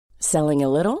Selling a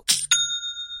little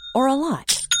or a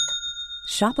lot?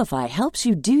 Shopify helps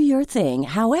you do your thing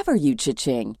however you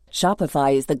cha-ching.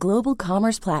 Shopify is the global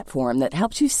commerce platform that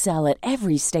helps you sell at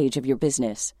every stage of your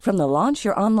business. From the launch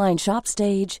your online shop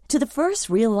stage to the first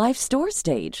real-life store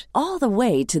stage, all the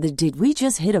way to the did we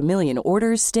just hit a million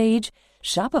orders stage.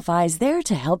 Shopify is there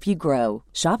to help you grow.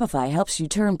 Shopify helps you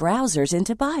turn browsers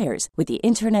into buyers with the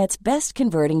internet's best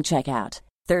converting checkout.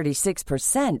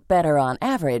 36% better on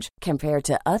average compared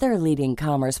to other leading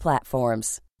commerce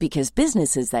platforms. Because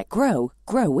businesses that grow,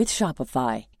 grow with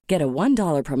Shopify. Get a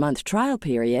 $1 per month trial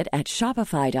period at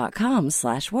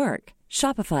shopify.com/work.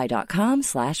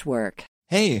 Shopify.com/work.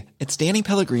 Hey, it's Danny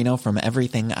Pellegrino from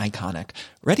Everything Iconic.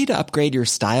 Ready to upgrade your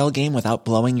style game without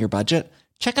blowing your budget?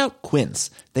 Check out Quince.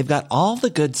 They've got all the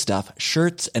good stuff,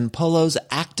 shirts and polos,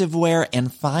 activewear,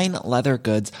 and fine leather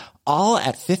goods, all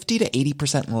at 50 to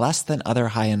 80% less than other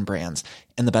high-end brands.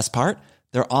 And the best part?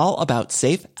 They're all about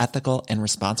safe, ethical, and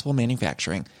responsible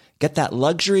manufacturing. Get that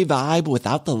luxury vibe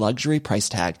without the luxury price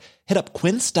tag. Hit up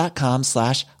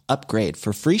quince.com/upgrade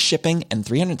for free shipping and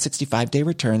 365-day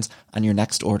returns on your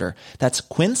next order. That's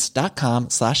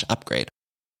quince.com/upgrade.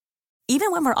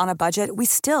 Even when we're on a budget, we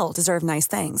still deserve nice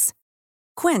things.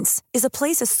 Quince is a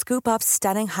place to scoop up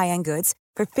stunning high-end goods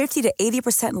for 50 to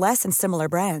 80% less than similar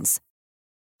brands.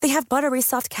 They have buttery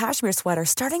soft cashmere sweaters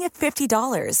starting at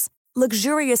 $50,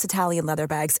 luxurious Italian leather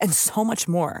bags, and so much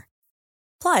more.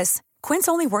 Plus, Quince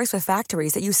only works with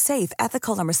factories that use safe,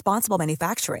 ethical, and responsible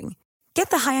manufacturing. Get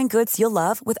the high-end goods you'll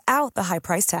love without the high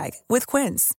price tag with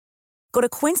Quince. Go to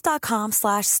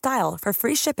quince.com/style for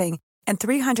free shipping and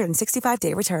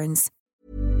 365-day returns.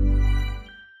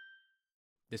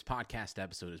 This podcast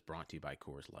episode is brought to you by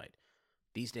Coors Light.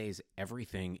 These days,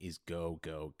 everything is go,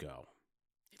 go, go.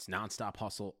 It's nonstop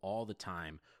hustle all the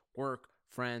time. Work,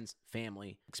 friends,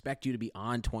 family, expect you to be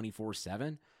on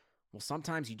 24/7? Well,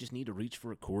 sometimes you just need to reach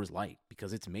for a Coors Light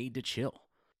because it's made to chill.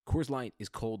 Coors Light is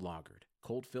cold lagered,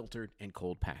 cold filtered, and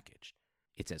cold packaged.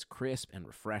 It's as crisp and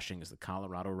refreshing as the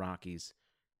Colorado Rockies.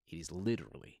 It is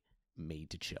literally made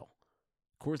to chill.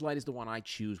 Coors Light is the one I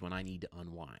choose when I need to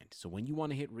unwind. So when you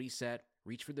want to hit reset,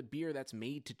 reach for the beer that's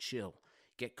made to chill.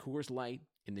 Get Coors Light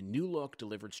in the new look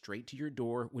delivered straight to your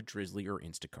door with Drizzly or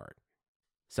Instacart.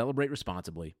 Celebrate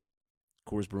responsibly.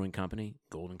 Coors Brewing Company,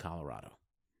 Golden, Colorado.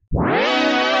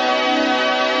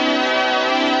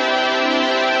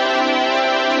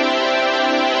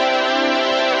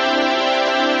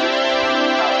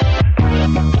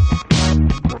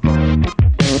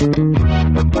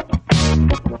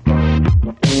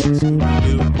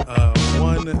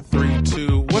 One, three,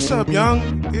 two. What's up,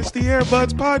 young? It's the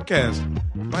Airbuds Podcast.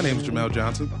 My name's Jamel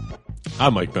Johnson.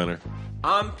 I'm Mike Benner.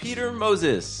 I'm Peter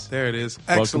Moses. There it is.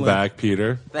 Excellent. Welcome back,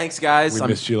 Peter. Thanks, guys. We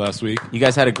missed you last week. You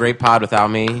guys had a great pod without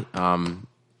me.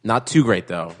 Not too great,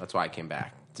 though. That's why I came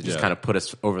back, to just kind of put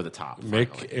us over the top.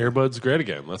 Make Airbuds great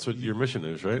again. That's what your mission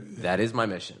is, right? That is my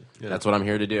mission. Yeah. That's what I'm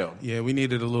here to do. Yeah, we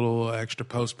needed a little extra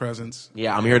post presence.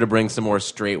 Yeah, I'm here to bring some more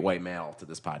straight white male to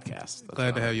this podcast.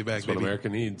 Glad to have you back, That's what baby. America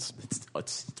needs.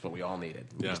 It's what we all needed.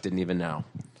 We Yeah. just didn't even know.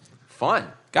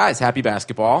 Fun. Guys, happy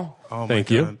basketball. Oh,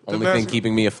 Thank my you. God. Only thing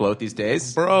keeping me afloat these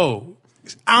days. Bro,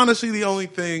 it's honestly the only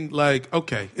thing,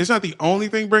 okay, it's not the only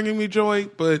thing bringing me joy,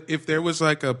 but if there was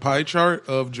like a pie chart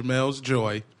of Jamel's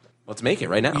joy. Let's make it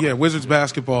right now. Yeah, Wizards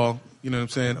basketball, you know what I'm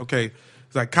saying? Okay,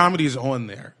 it's like comedy is on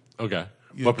there. Okay.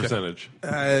 What percentage?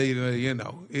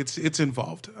 It's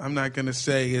involved. I'm not going to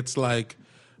say it's like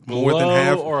more Below than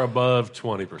half. or above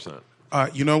 20%?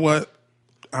 You know what?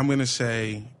 I'm going to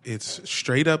say it's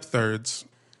straight up thirds,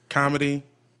 comedy,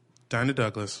 Dinah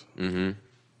Douglas,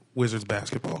 Wizards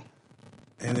basketball.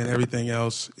 And then everything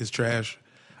else is trash.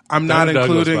 I'm not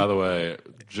including... Douglas, by the way,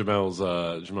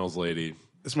 Jamel's lady.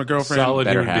 It's my girlfriend. Solid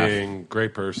Better human half. being,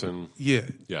 great person. Yeah.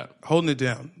 Yeah. Holding it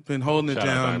down. Been holding Shout it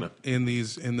out down Dinah. in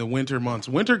the winter months.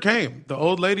 Winter came. The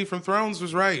old lady from Thrones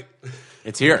was right.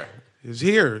 It's here. It's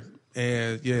here.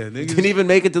 And yeah, niggas... Didn't even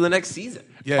make it to the next season.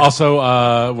 Yeah.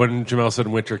 Also, when Jamel said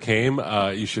winter came,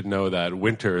 you should know that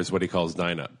winter is what he calls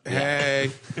Dinah.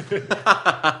 Hey.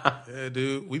 Yeah,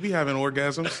 dude. We be having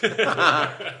orgasms.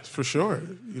 For sure.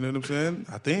 You know what I'm saying?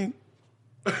 I think.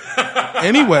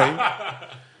 Anyway.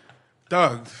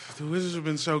 Dog, the Wizards have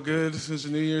been so good since the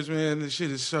New Year's, man. This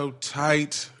shit is so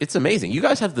tight. It's amazing. You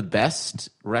guys have the best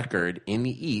record in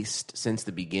the East since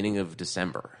the beginning of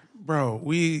December. Bro,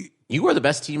 You are the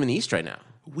best team in the East right now.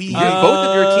 we Both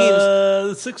of your teams.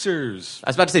 The Sixers. I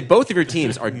was about to say both of your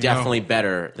teams are definitely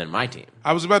better than my team.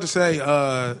 I was about to say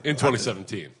In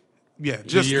 2017. yeah, The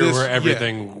just year this, where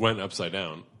everything went upside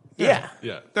down. Yeah.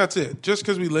 Yeah. That's it. Just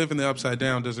because we live in the upside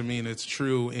down doesn't mean it's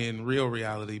true in real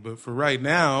reality. But for right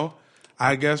now,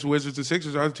 I guess Wizards and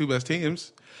Sixers are the two best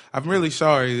teams. I'm really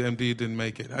sorry Embiid didn't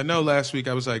make it. I know last week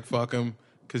I was like, fuck him,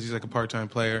 because he's like a part-time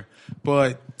player.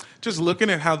 But just looking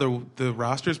at how the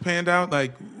roster's panned out,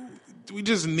 like, we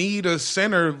just need a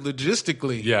center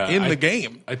logistically in the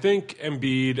game. I think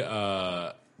Embiid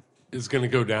is going to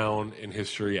go down in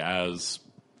history as,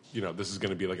 this is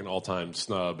going to be like an all-time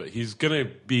snub. He's going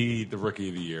to be the Rookie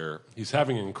of the Year. He's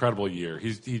having an incredible year.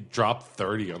 He dropped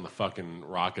 30 on the fucking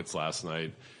Rockets last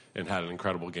night and had an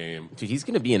incredible game. Dude, he's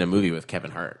going to be in a movie with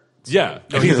Kevin Hart. Yeah,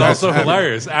 and he's also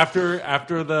hilarious. After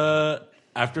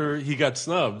he got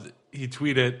snubbed, he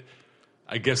tweeted,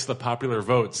 "I guess the popular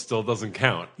vote still doesn't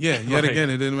count." Yeah, yet again,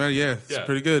 it didn't matter. Yeah, it's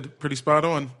pretty good, pretty spot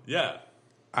on. Yeah,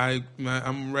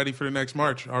 I'm ready for the next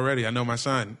march already. I know my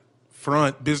sign.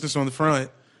 Front, business on the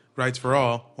front, rights for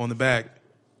all on the back.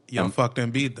 Y'all fucked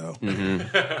Embiid though.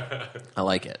 Mm-hmm. I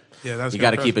like it. Yeah, that's you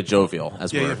got to keep it jovial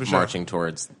as we're for marching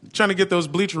towards trying to get those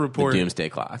Bleacher Report the doomsday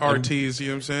clock. RTs, you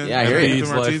know what I'm saying? Yeah, I hear you.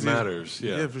 Life matters.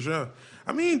 Yeah, for sure.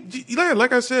 I mean,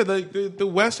 like I said, like the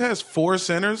West has 4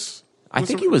 centers. I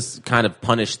think he was kind of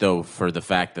punished though for the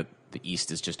fact that the East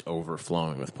is just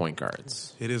overflowing with point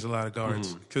guards. It is a lot of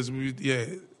guards because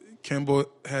Kimball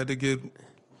had to get.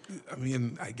 I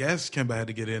mean, I guess Kemba had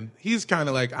to get in. He's kind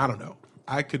of like, I don't know.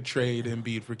 I could trade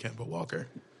Embiid for Kemba Walker.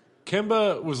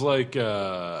 Kemba was like,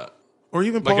 or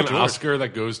even like Paul an George. Oscar that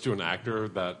goes to an actor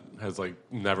that has like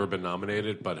never been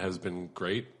nominated but has been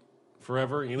great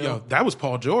forever. Yo, that was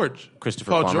Paul George.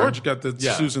 Christopher Plummer. George got the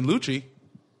Susan Lucci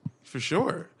for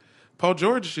sure. Paul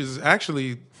George is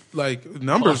actually like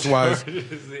numbers wise.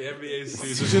 Is the NBA's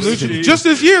Susan Lucci. Just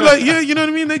this year, like you know what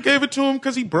I mean. They gave it to him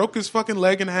because he broke his fucking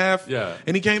leg in half. Yeah,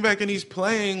 and he came back and he's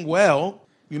playing well.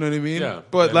 You know what I mean? Yeah,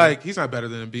 but like he's not better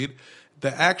than Embiid.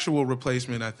 The actual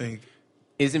replacement, I think.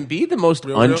 Is Embiid the most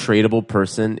untradeable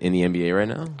person in the NBA right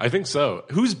now? I think so.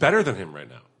 Who's better than him right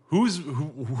now? Who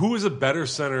is a better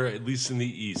center, at least in the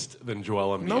East, than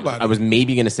Joel Embiid? Nobody. I was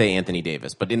maybe going to say Anthony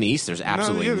Davis, but in the East, there's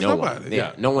absolutely no one. nobody.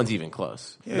 Yeah, no one's even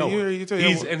close. Yeah, No one.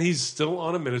 and He's still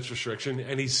on a minutes restriction,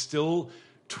 and he's still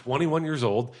 21 years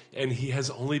old, and he has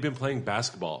only been playing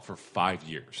basketball for 5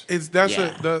 years.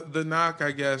 The knock,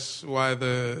 I guess, why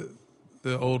the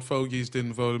old fogies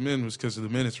didn't vote him in was because of the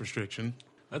minutes restriction.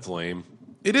 That's lame.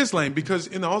 It is lame because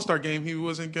in the All-Star game he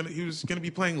was gonna be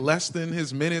playing less than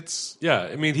his minutes. Yeah,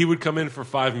 I mean, he would come in for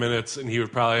 5 minutes, and he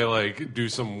would probably like do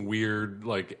some weird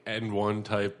like N1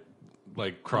 type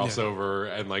like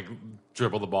crossover and like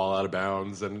dribble the ball out of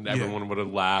bounds, and everyone would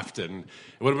have laughed, and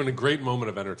it would have been a great moment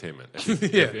of entertainment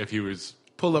if he was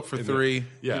pull up for 3.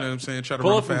 Yeah, you know what I'm saying? Try to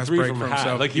pull run up a from fast 3 break from for half.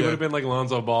 himself. Like he would have been like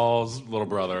Lonzo Ball's little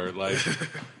brother. Like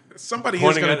somebody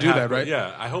is going to do that, right?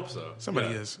 Yeah, I hope so.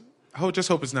 Somebody is. Just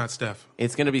hope it's not Steph.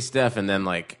 It's going to be Steph, and then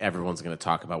like everyone's going to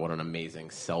talk about what an amazing,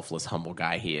 selfless, humble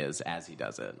guy he is as he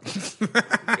does it.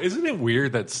 Isn't it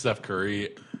weird that Steph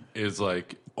Curry is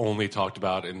like only talked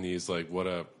about in these like what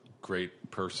a great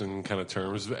person kind of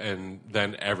terms, and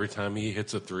then every time he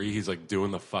hits a 3, he's like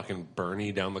doing the fucking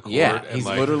Bernie down the court. Yeah, and he's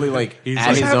like, literally like he's at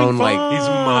like, his own fun. like he's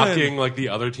mocking like the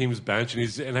other team's bench, and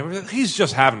he's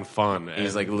just having fun.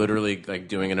 he's like literally like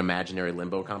doing an imaginary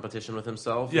limbo competition with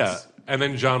himself. Yeah, It's- and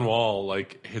then John Wall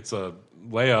like hits a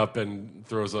layup and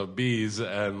throws up bees,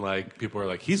 and like people are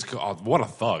like, what a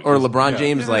thug. Or LeBron Yeah.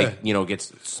 James like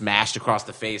gets smashed across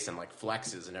the face and like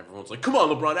flexes, and everyone's like, "Come on,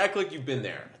 LeBron, act like you've been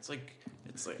there." It's like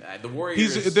the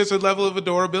Warriors. There's a level of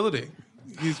adorability.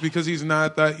 He's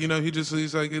not that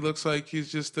he looks like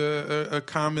he's just a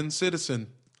common citizen,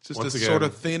 just Once a again, sort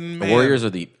of thin The man. Warriors are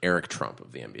the Eric Trump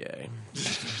of the NBA.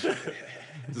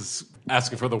 Just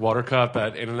asking for the water cup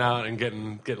at In-N-Out and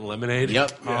getting lemonade.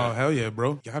 Yep. Oh hell yeah,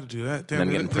 bro! You got to do that. Damn, And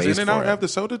then getting does praised In-N-Out for have it. the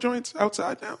soda joints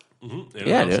outside now?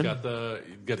 Yeah, dude. Got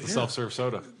the self-serve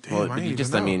soda. Damn, Well, I but ain't you even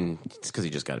just, know. I mean, it's because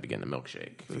you just got to be getting a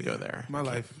milkshake if you go there. My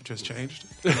life just changed.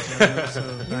 So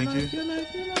thank you.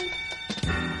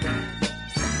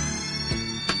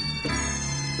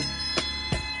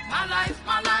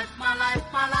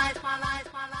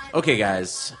 Okay,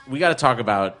 guys, we got to talk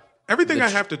about Everything I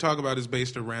have to talk about is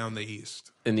based around the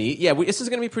East. this is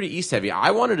going to be pretty East heavy.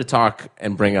 I wanted to talk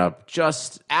and bring up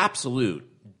just absolute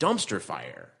dumpster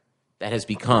fire that has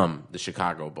become the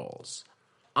Chicago Bulls.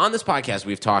 On this podcast,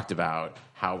 we've talked about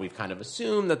how we've kind of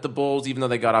assumed that the Bulls, even though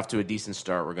they got off to a decent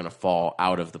start, were going to fall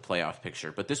out of the playoff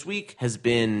picture. But this week has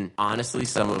been honestly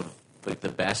some of like the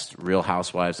best Real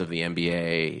Housewives of the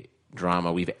NBA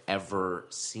drama we've ever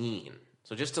seen.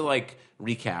 So just to like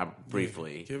recap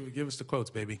briefly. Give us the quotes,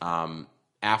 baby.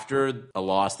 After a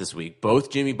loss this week,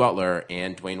 both Jimmy Butler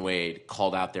and Dwayne Wade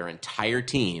called out their entire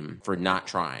team for not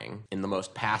trying in the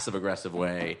most passive-aggressive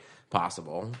way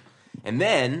possible. And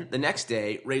then the next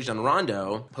day, Rajon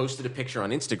Rondo posted a picture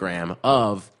on Instagram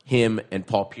of him and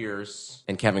Paul Pierce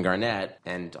and Kevin Garnett.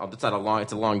 And it's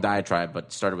a long diatribe, but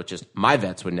it started with just, my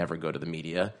vets would never go to the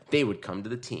media. They would come to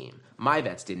the team. My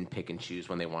vets didn't pick and choose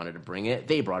when they wanted to bring it.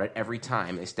 They brought it every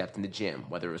time they stepped in the gym,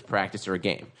 whether it was practice or a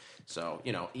game. So,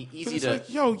 easy to...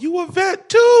 like, yo, you a vet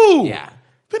too. Yeah.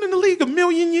 Been in the league a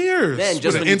million years. Then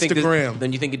just with when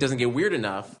Instagram. you think it doesn't get weird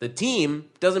enough, the team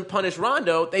doesn't punish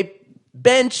Rondo. They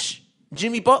bench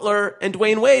Jimmy Butler and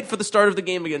Dwayne Wade for the start of the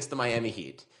game against the Miami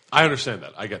Heat. I understand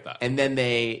that. I get that. And then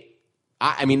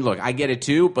look, I get it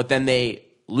too, but then they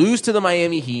lose to the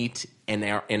Miami Heat and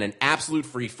they're in an absolute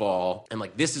free fall. And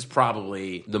this is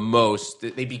probably the most,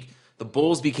 the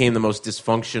Bulls became the most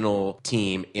dysfunctional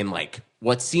team in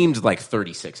what seemed like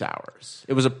 36 hours.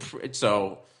 It was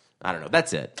so I don't know.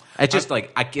 That's it. It's just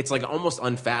it's almost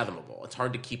unfathomable. It's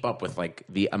hard to keep up with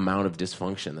the amount of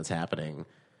dysfunction that's happening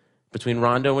between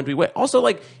Rondo and Dwayne Wade. Also,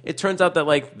 it turns out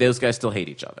that those guys still hate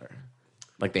each other.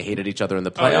 They hated each other in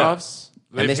the playoffs.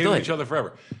 They've and they hated each other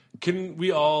forever. Can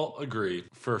we all agree,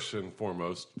 first and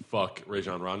foremost, fuck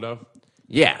Rajon Rondo?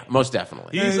 Yeah, most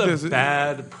definitely. He's a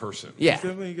bad person. Yeah. He's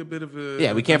definitely a bit of a...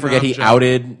 Yeah, we can't forget he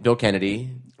outed Bill Kennedy.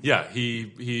 Yeah,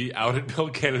 he outed Bill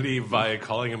Kennedy by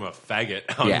calling him a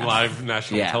faggot on live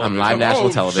national television. On live national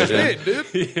television.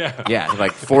 Shit, dude. Yeah,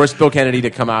 forced Bill Kennedy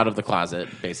to come out of the closet,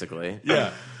 basically.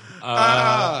 Yeah.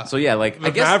 So yeah, I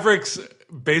guess Mavericks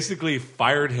basically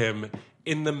fired him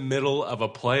in the middle of a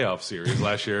playoff series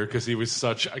last year because he was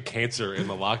such a cancer in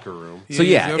the locker room. So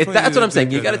that's what I'm saying.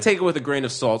 You got to take it with a grain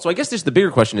of salt. So I guess just the bigger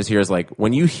question is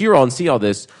when you hear and see all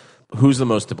this, who's the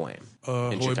most to blame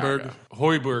in Chicago?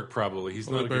 Hoiberg probably. He's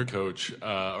not a good coach,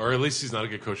 or at least he's not a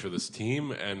good coach for this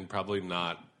team, and probably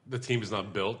not. The team is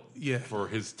not built for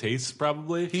his tastes,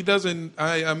 probably. He doesn't...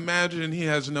 I imagine he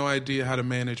has no idea how to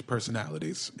manage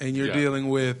personalities. And you're dealing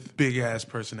with big-ass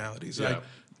personalities. Yeah.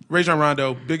 Rajon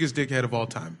Rondo, biggest dickhead of all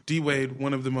time. D-Wade,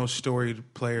 one of the most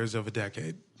storied players of a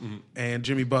decade. Mm-hmm. And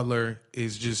Jimmy Butler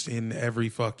is just in every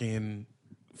fucking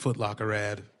Foot Locker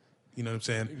ad. You know what I'm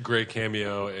saying? Great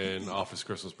cameo in Office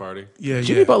Christmas Party. Yeah,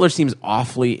 Jimmy Butler seems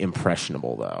awfully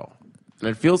impressionable, though. And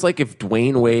it feels like if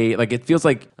Dwayne Wade, it feels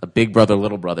like a big brother,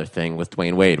 little brother thing with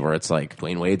Dwayne Wade, where it's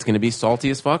Dwayne Wade's going to be salty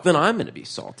as fuck, then I'm going to be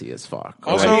salty as fuck.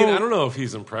 Also, I don't know if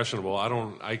he's impressionable.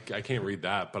 I can't read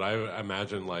that, but I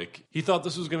imagine he thought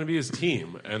this was going to be his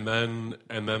team, and then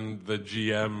the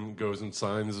GM goes and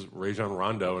signs Rajon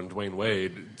Rondo and Dwayne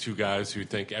Wade, two guys who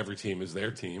think every team is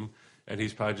their team, and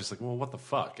he's probably just well, what the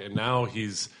fuck? And now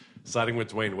he's siding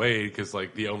with Dwayne Wade because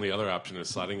the only other option is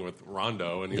siding with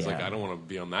Rondo, and he's I don't want to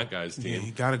be on that guy's team. Yeah,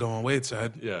 you got to go on Wade's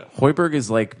side. Yeah, Hoiberg is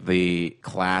the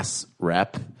class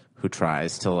rep who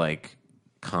tries to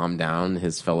calm down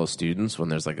his fellow students when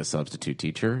there's a substitute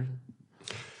teacher.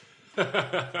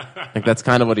 That's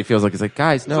kind of what he feels like. He's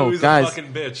guys, no, so he's guys, a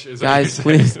fucking bitch. Guys,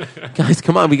 please, guys,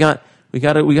 come on, we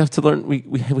have to learn.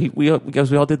 We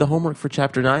all did the homework for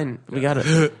chapter 9. We got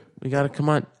it. We got to come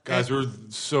on. Guys, we're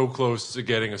so close to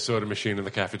getting a soda machine in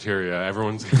the cafeteria.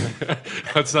 Everyone's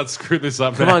let's not screw this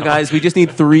up. Come on, guys. We just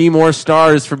need 3 more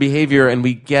stars for behavior, and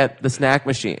we get the snack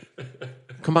machine.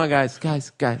 Come on, guys.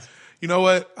 You know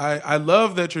what? I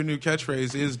love that your new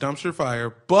catchphrase is dumpster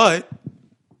fire, but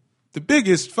the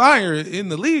biggest fire in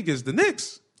the league is the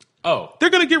Knicks. Oh.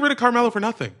 They're going to get rid of Carmelo for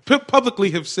nothing.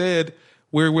 Publicly have said...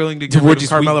 We're willing to get rid of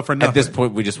Carmelo for nothing. At this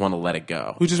point, we just want to let it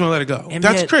go. We just want to let it go. And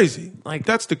that's yet, crazy.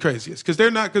 That's the craziest.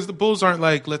 Because the Bulls aren't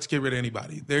let's get rid of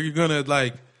anybody. They're going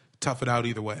to tough it out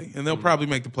either way. And they'll probably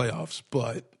make the playoffs.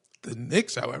 But the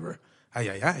Knicks, however,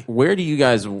 Where do you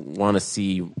guys want to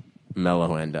see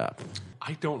Melo end up?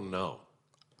 I don't know.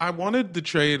 I wanted the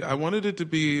trade. I wanted it to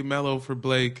be Melo for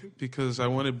Blake because I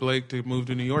wanted Blake to move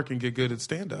to New York and get good at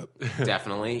stand-up.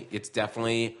 Definitely. It's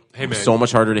definitely so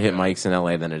much harder to hit mics in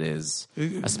L.A. than it is.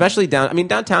 Especially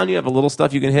downtown you have a little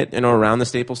stuff you can hit around the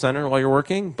Staples Center while you're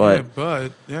working. But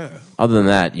other than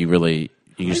that, you're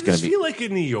just going to be... I feel like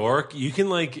in New York, you can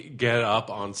get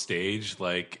up on stage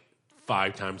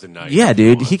 5 times a night. Yeah,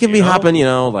 dude. He can be hopping,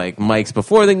 mics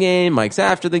before the game, mics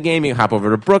after the game. You can hop over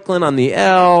to Brooklyn on the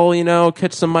L,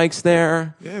 catch some mics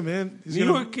there. Yeah, man. New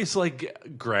York is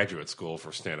graduate school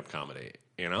for stand-up comedy,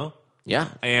 Yeah.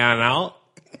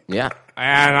 Yeah.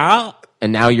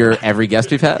 And now you're every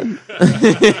guest we've had?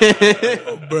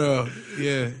 Bro,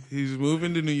 yeah. He's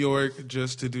moving to New York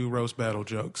just to do roast battle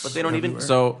jokes. But they don't even...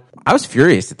 So, I was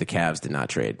furious that the Cavs did not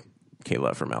trade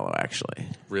K-Love for Melo, actually.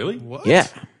 Really? What? Yeah.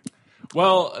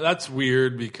 Well, that's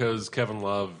weird because Kevin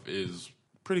Love is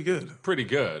pretty good.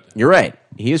 You're right.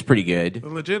 He is pretty good. A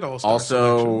legit all-star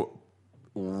Also, selection.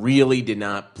 really did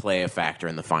not play a factor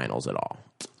in the finals at all.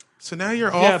 So now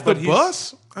you're off the but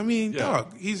bus? I mean,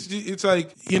 dog, it's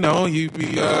like, he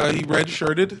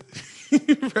redshirted.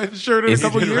 redshirted a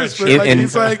couple years. But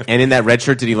he's like, and in that red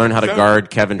shirt, did he learn how to guard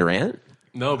Kevin Durant?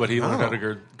 No, but he learned how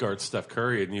to guard Steph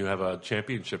Curry, and you have a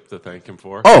championship to thank him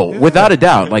for. Oh, without a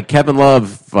doubt. Like, Kevin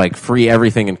Love, like, free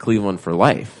everything in Cleveland for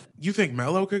life. You think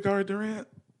Melo could guard Durant?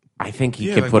 I think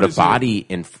he can put a body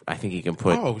in. I think he can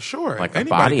put. Oh, sure. Like a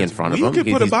body in front of him. He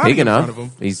could put a he's body big in enough. front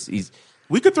of him. He's.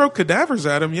 We could throw cadavers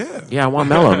at him. Yeah. Yeah, I want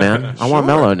Melo, man. I want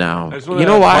Melo now. I just want you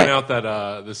to know why? point out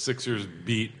that the Sixers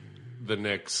beat the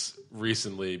Knicks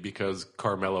recently because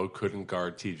Carmelo couldn't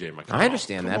guard TJ McConnell. I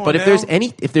understand that, on but now.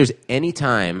 if there's any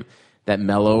time that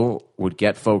Melo would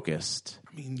get focused,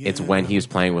 it's when he was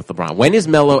playing with LeBron. When is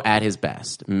Melo at his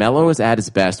best? Melo is at his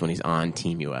best when he's on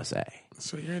Team USA.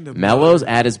 So you're in the Melo's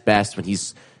at his best when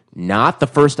he's not the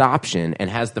first option and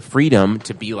has the freedom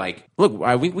to be like, look,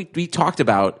 we talked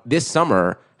about this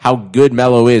summer how good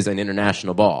Melo is in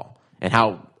international ball and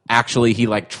how actually he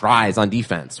like tries on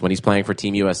defense when he's playing for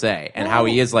Team USA and how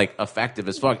he is like effective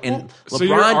as fuck. And so LeBron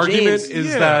your argument James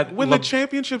is that when the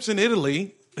championship's in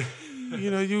Italy,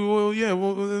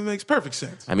 it makes perfect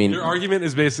sense. I mean, your argument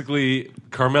is basically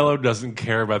Carmelo doesn't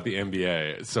care about the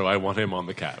NBA, so I want him on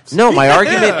the Cavs. no, my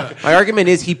argument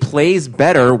is he plays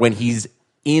better when he's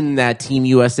in that Team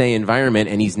USA environment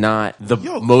and he's not the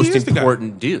most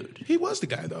important dude. He was the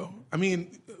guy, though. I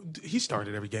mean, he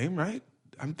started every game, right?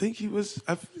 I think he was,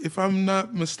 if I'm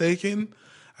not mistaken,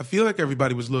 I feel like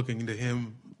everybody was looking to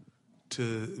him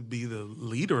to be the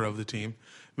leader of the team.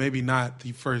 Maybe not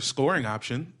the first scoring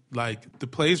option. Like, the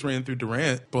plays ran through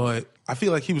Durant, but I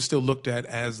feel like he was still looked at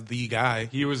as the guy.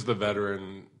 He was the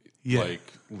veteran,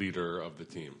 leader of the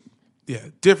team. Yeah,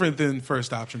 different than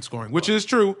first option scoring, which is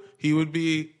true. He would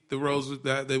be the roles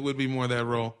that would be more that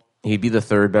role. He'd be the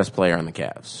third best player on the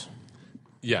Cavs.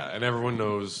 Yeah, and everyone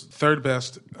knows Third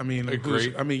best. I mean,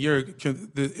 you're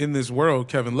in this world.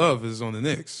 Kevin Love is on the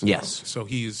Knicks. Yes, so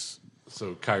he's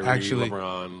Kyrie, Oh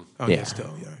LeBron. yeah,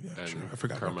 still, yeah. Sure. I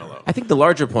forgot about Carmelo. I think the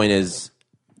larger point is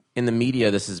in the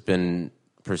media, this has been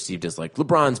perceived as like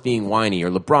LeBron's being whiny or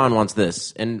LeBron wants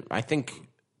this, and I think.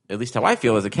 At least how I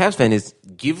feel as a Cavs fan is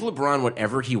give LeBron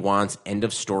whatever he wants. End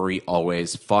of story.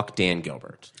 Always fuck Dan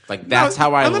Gilbert. Like that's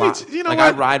how I.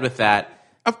 I ride with that.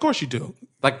 Of course you do.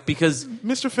 Like because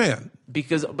Mr. Fan.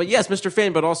 But yes, Mr.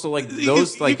 Fan. But also like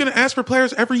those you can ask for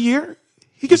players every year.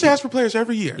 He gets to ask for players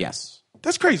every year. Yes,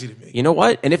 that's crazy to me. You know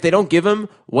what? And if they don't give him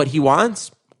what he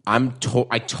wants, I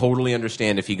totally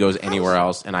understand if he goes anywhere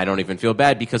else, and I don't even feel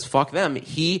bad because fuck them.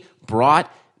 He brought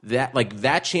that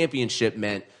that championship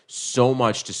meant so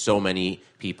much to so many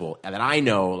people that I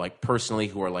know, like personally,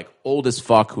 who are like old as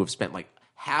fuck, who have spent like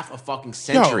half a fucking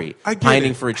century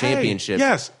pining for a championship. Hey,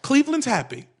 yes, Cleveland's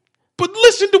happy, but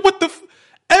listen to what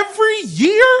every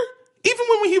year, even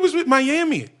when he was with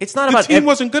Miami, it's not the about team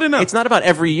wasn't good enough. It's not about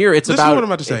every year. It's Listen about to what I'm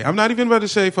about to say. I'm not even about to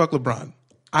say fuck LeBron.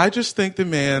 I just think the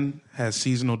man has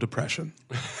seasonal depression.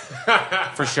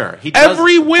 For sure, he does.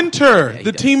 Every winter,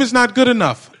 the team is not good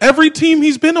enough. Every team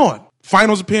he's been on.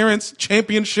 Finals appearance,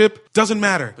 championship, doesn't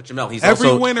matter. But Jamel, he's every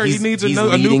also, winter he needs a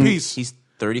new piece. He's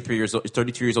 33 years old. He's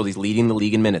 32 years old. He's leading the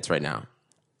league in minutes right now.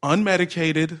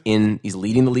 Unmedicated. He's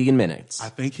leading the league in minutes. I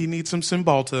think he needs some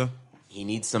Cymbalta. He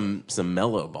needs some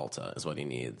Melo Balta is what he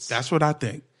needs. That's what I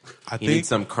think. He needs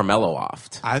some Carmelo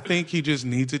oft. I think he just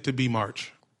needs it to be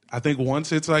March. I think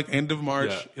once it's like end of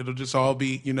March, it'll just all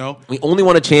be, We only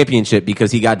won a championship because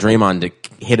he got Draymond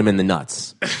to hit him in the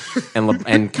nuts.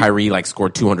 and Kyrie like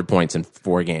scored 200 points in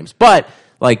 4 games. But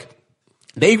like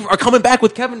they are coming back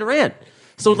with Kevin Durant.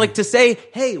 So like to say,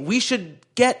 hey, we should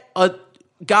get a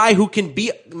guy who can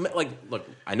be like, look,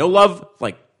 I know Love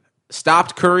like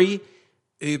stopped Curry.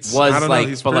 It's was I don't like, know,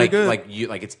 he's but pretty like good.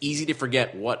 like it's easy to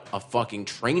forget what a fucking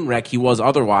train wreck he was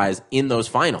otherwise in those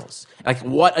finals. Like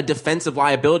what a defensive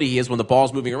liability he is when the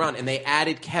ball's moving around. And they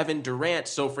added Kevin Durant,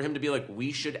 so for him to be like,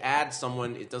 we should add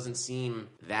someone, it doesn't seem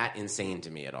that insane to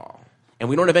me at all. And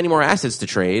we don't have any more assets to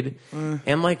trade.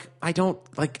 And like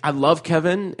I love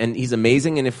Kevin and he's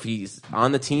amazing. And if he's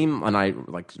on the team and I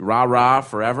like rah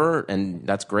forever and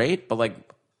that's great. But like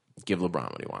give LeBron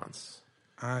what he wants.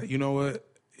 You know what?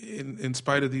 In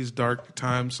spite of these dark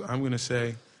times, I'm going to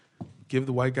say, give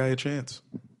the white guy a chance.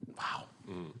 Wow.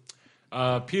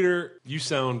 Peter, you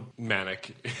sound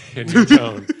manic in your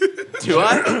tone. Do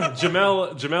I?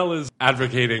 Jamel is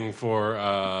advocating for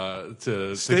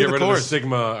to get rid of the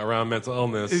stigma around mental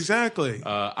illness. Exactly.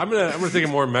 I'm gonna take a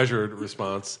more measured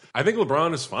response. I think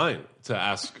LeBron is fine to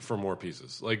ask for more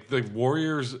pieces. Like the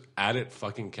Warriors added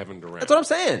fucking Kevin Durant. That's what I'm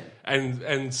saying.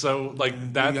 And so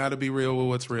like that. You got to be real with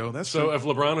what's real. That's so. true. If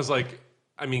LeBron is like,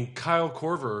 I mean, Kyle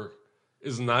Korver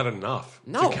is not enough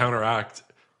No. to counteract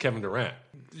Kevin Durant.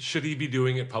 Should he be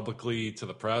doing it publicly to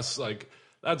the press? Like,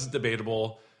 that's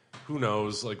debatable. Who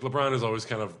knows? Like, LeBron has always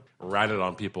kind of ratted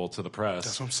on people to the press.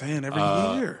 That's what I'm saying every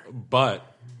year. But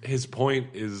his point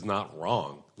is not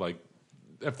wrong. Like,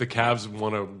 if the Cavs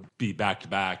want to be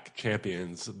back-to-back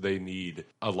champions, they need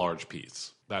a large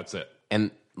piece. That's it.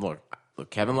 And look,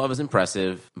 Kevin Love is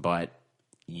impressive, but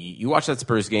you watch that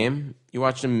Spurs game, you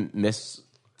watched him miss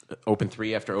open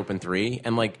three after open three,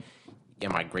 and like,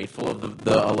 am I grateful of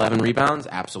the 11 rebounds?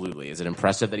 Absolutely. Is it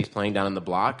impressive that he's playing down in the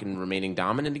block and remaining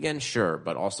dominant again? Sure.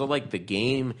 But also, like, the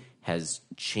game has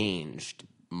changed,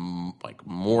 like,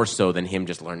 more so than him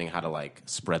just learning how to, like,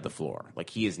 spread the floor.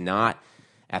 Like, he is not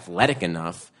athletic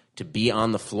enough to be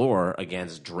on the floor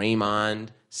against Draymond,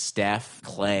 Steph,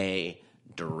 Clay,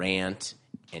 Durant,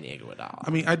 and Iguodala. I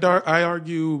mean, I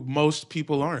argue most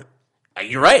people aren't.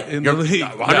 You're right. In You're the league.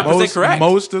 100% correct.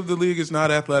 Most of the league is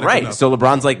not athletic Right. enough. So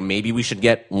LeBron's like, maybe we should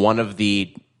get one of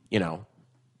the,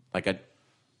 like a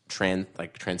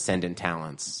transcendent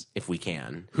talents if we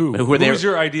can. Who's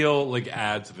your ideal like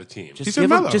add to the team? He said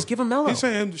Melo. Just give him Melo. He's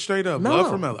saying straight up, Melo. love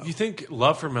for Melo. You think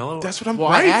love for Melo? That's what I'm Well,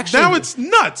 right. actually- Now it's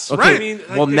nuts, Okay. right? I mean,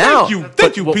 Well, like, now,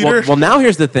 Thank you, Peter. Well, now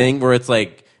here's the thing where it's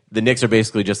like the Knicks are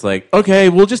basically just like, okay,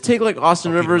 we'll just take like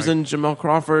Austin Rivers and Jamal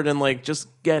Crawford and like just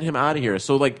get him out of here.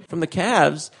 So like from the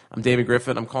Cavs, I'm David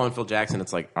Griffin. I'm calling Phil Jackson.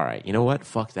 It's like, all right, you know what?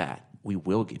 Fuck that. We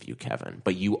will give you Kevin,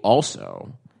 but you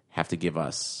also have to give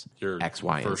us your X,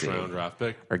 Y, and first Z. round draft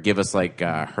pick. Or give us like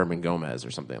Herman Gomez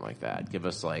or something like that. Give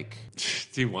us like.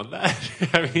 Do you want that?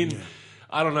 I mean,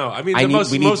 I don't know. I mean, we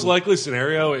the need- most likely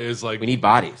scenario is like We need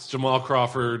bodies. Jamal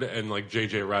Crawford and like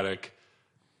JJ Redick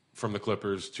from the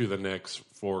Clippers to the Knicks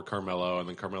for Carmelo, and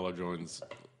then Carmelo joins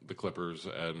the Clippers,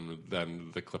 and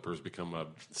then the Clippers become a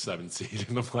 7 seed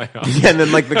in the playoffs. And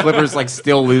then like the Clippers like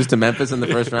still lose to Memphis in the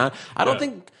first round. I don't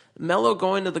think Melo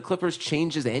going to the Clippers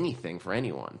changes anything for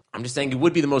anyone. I'm just saying it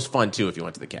would be the most fun too if you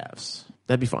went to the Cavs.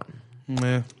 That'd be fun.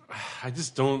 Yeah. I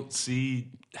just don't see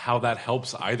how that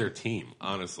helps either team,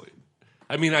 honestly.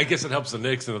 I mean, I guess it helps the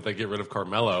Knicks and if they get rid of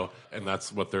Carmelo, and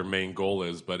that's what their main goal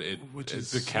is. But the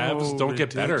Cavs so don't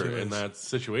get better in ridiculous. that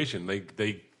situation.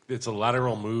 It's a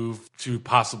lateral move to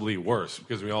possibly worse,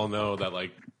 because we all know that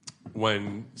like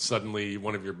when suddenly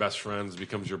one of your best friends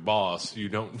becomes your boss, you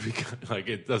don't like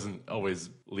it doesn't always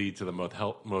lead to the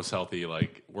most healthy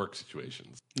like work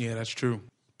situations. Yeah, that's true.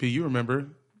 P, you remember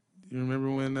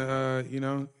when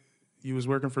you was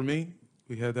working for me?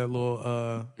 We had that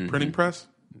little printing press.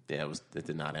 Yeah, it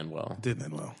did not end well. Didn't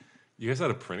end well. You guys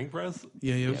had a printing press?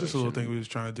 Yeah, it was just a little thing we was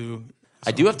trying to do.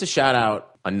 I do have to shout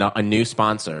out a new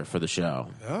sponsor for the show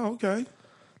Oh, okay.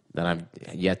 that I'm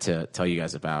yet to tell you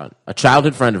guys about. A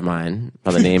childhood friend of mine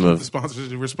by the name The of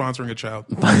sponsors, we're sponsoring a child.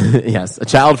 yes, a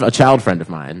child friend of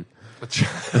mine.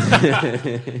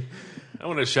 I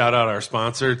want to shout out our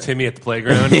sponsor, Timmy at the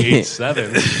Playground,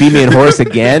 87. Beat me and horse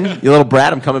again. You little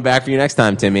brat, I'm coming back for you next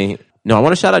time, Timmy. No, I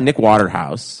want to shout out Nick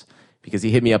Waterhouse because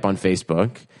he hit me up on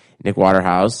Facebook. Nick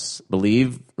Waterhouse,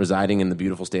 believe, residing in the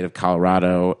beautiful state of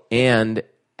Colorado, and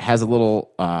has a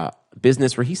little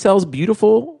business where he sells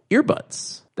beautiful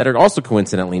earbuds that are also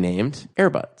coincidentally named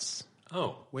Airbuds.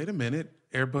 Oh, Wait a minute.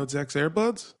 Airbuds X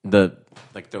Airbuds? They're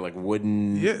like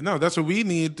wooden. Yeah, no, that's what we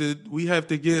need. We have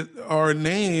to get our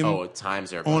name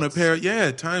Times Airbuds on a pair.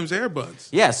 Yeah, Times Airbuds.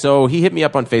 Yeah, so he hit me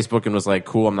up on Facebook and was like,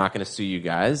 "Cool, I'm not going to sue you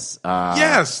guys."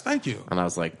 Yes, thank you. And I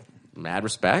was like, "Mad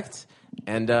respect."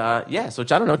 And so I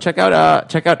don't know. Check out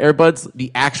Airbuds,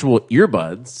 the actual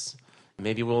earbuds.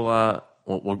 Maybe we'll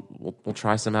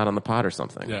try some out on the pod or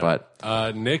something. yeah.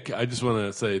 But Nick, I just want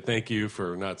to say thank you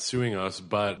for not suing us,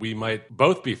 but we might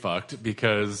both be fucked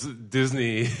because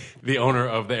Disney, the owner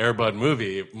of the Airbud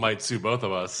movie, might sue both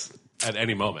of us at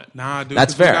any moment. Nah, dude.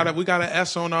 That's 'cause fair. We got an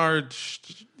S on our,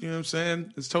 you know what I'm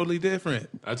saying? It's totally different.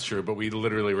 That's true, but we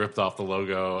literally ripped off the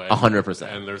logo.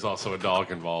 100%. And there's also a dog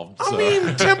involved. I So.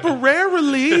 mean,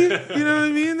 temporarily. You know what I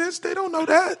mean? They don't know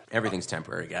that. everything's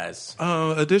temporary, guys.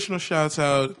 Additional shouts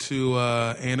out to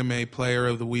Anime Player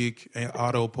of the Week,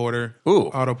 Otto Porter.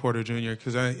 Ooh. Otto Porter Jr.,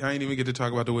 because I ain't even get to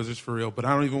talk about the Wizards for real, but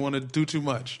I don't even want to do too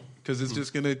much because it's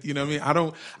just going to, you know what I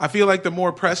mean? I feel like the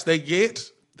more press they get,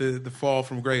 the fall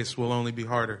from grace will only be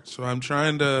harder. So I'm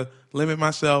trying to limit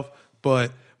myself,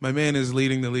 but my man is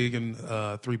leading the league in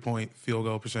 3-point field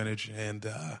goal percentage, and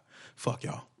fuck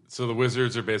y'all. So the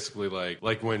Wizards are basically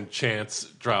like when Chance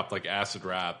dropped like Acid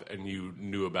Rap and you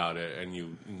knew about it and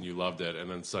you loved it, and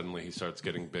then suddenly he starts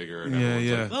getting bigger and everyone's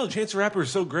yeah. like, "Oh, Chance the Rapper is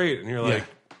so great," and you're like,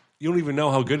 "You don't even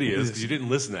know how good he is because you didn't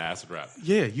listen to Acid Rap."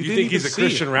 Yeah, you didn't think he's even a see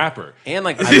Christian it. rapper. And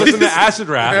like, If you listen to Acid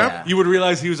Rap, Yeah. you would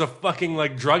realize he was a fucking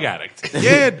like drug addict.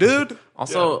 Yeah, dude.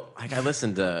 also, like I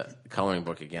listened to Coloring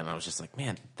Book again. I was just like,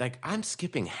 man, like I'm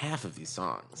skipping half of these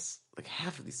songs. Like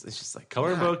half of these, it's just like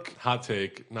Coloring Book, hot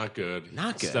take, not good.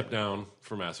 Not good. Step down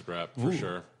from Acid Rap for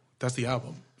sure. That's the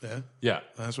album. Yeah. Yeah.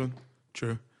 Last one.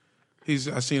 True. I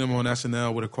seen him on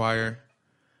SNL with a choir,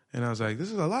 and I was like,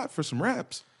 this is a lot for some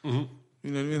raps. Mm-hmm.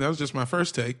 You know what I mean? That was just my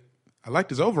first take. I liked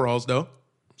his overalls though,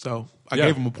 so I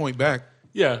gave him a point back.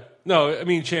 Yeah. No, I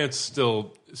mean Chance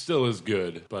still is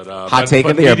good, but hot take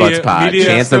of the Earbuds Pod.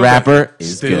 Chance the Rapper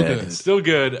is good. Still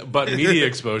good, but media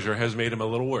exposure has made him a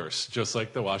little worse, just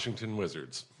like the Washington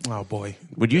Wizards. Oh boy.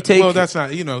 Would you take? Well, that's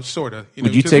not sort of.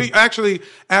 Would you take? Actually,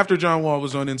 after John Wall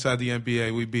was on Inside the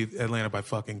NBA, we beat Atlanta by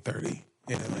fucking 30.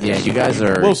 Yeah, you guys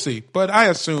are. We'll see, but I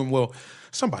assume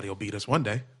somebody will beat us one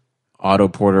day. Otto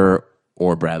Porter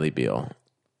or Bradley Beal.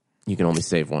 You can only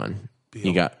save one. Beal.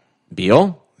 You got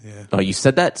Beal? Yeah. Oh, you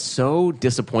said that so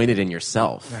disappointed in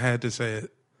yourself. I had to say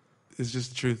it. It's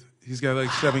just the truth. He's got like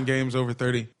 7 games over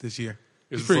 30 this year.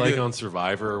 It's like on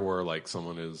Survivor where like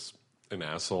someone is an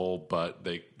asshole, but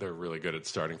they're really good at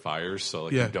starting fires, so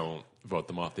like you don't vote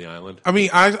them off the island. I mean,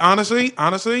 I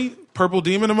honestly, purple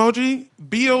demon emoji,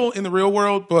 Beal in the real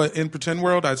world, but in pretend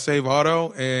world, I'd save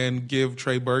Otto and give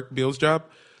Trey Burke Beal's job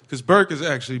because Burke has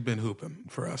actually been hooping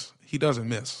for us. He doesn't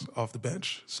miss off the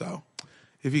bench, so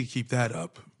if he could keep that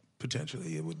up,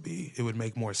 potentially it would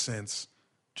make more sense.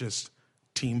 Just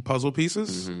team puzzle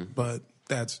pieces, but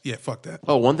fuck that.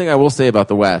 Oh, one thing I will say about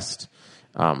the West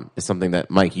is something that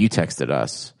Mike, you texted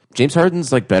us. James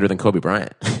Harden's like better than Kobe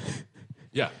Bryant.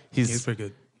 Yeah, he's pretty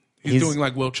good. He's doing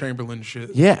like Will Chamberlain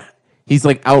shit. Yeah, he's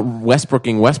like out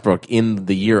Westbrooking Westbrook in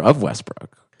the year of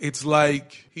Westbrook. It's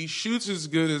like he shoots as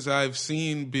good as I've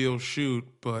seen Beal shoot,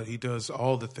 but he does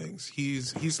all the things.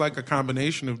 He's like a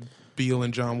combination of Beal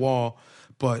and John Wall,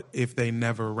 but if they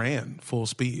never ran full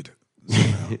speed.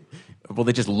 Well,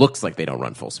 it just looks like they don't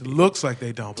run full speed. It looks like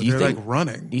they don't, but they're like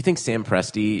running. Do you think Sam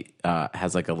Presti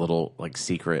has like a little like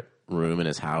secret room in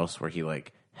his house where he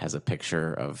like has a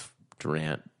picture of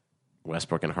Durant,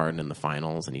 Westbrook, and Harden in the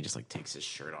finals, and he just like takes his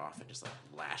shirt off and just like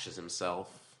lashes himself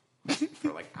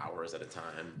for like hours at a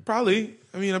time? Probably.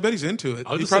 I mean, I bet he's into it.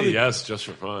 I'll just say yes, just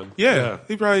for fun. Yeah,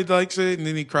 he probably likes it, and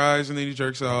then he cries, and then he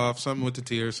jerks off, something with the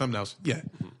tears, something else. Yeah,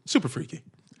 super freaky.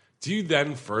 Do you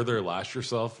then further lash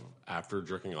yourself after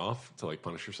jerking off to like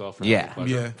punish yourself? For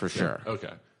yeah, for sure.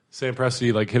 Okay. Sam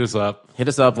Presti, like hit us up.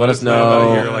 Let us know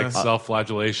about your like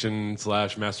self-flagellation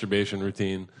 / masturbation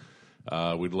routine.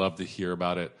 We'd love to hear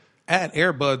about it. At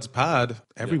Airbuds Pod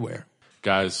everywhere.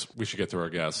 Guys, we should get to our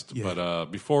guest. Yeah. But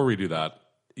before we do that,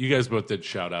 you guys both did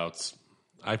shout-outs.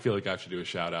 I feel like I should do a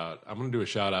shout-out. I'm going to do a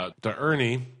shout-out to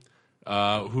Ernie,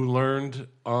 who learned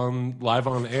live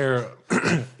on air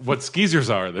what skeezers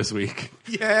are this week.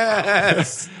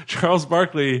 Yes! Charles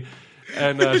Barkley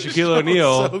and Shaquille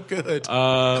O'Neal. So good.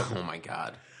 Oh, my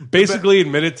God. Basically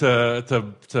admitted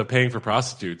to paying for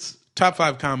prostitutes. Top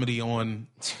 5 comedy on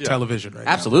television right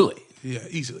now. Absolutely. Yeah,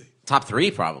 easily. Top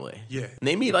 3, probably. Yeah.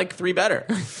 Name me like 3 better.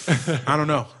 I don't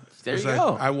know. There you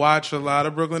go. I watch a lot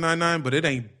of Brooklyn Nine-Nine, but it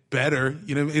ain't better.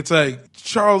 You know, it's like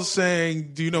Charles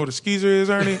saying, "Do you know what a skeezer is,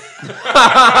 Ernie?"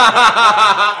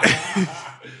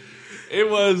 It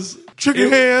was chicken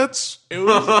heads. It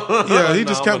was yeah. He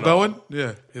just kept going.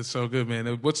 Yeah, it's so good, man.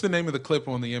 What's the name of the clip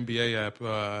on the NBA app?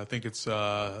 I think it's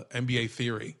NBA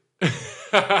Theory.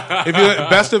 If you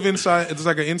best of inside, it's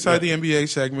like an inside the NBA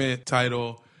segment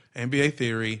title. NBA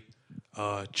Theory.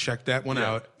 Check that one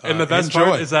out. And the best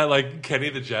part is that like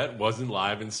Kenny the Jet wasn't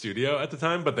live in studio at the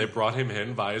time, but they brought him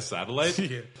in via satellite,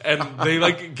 and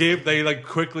they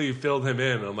quickly filled him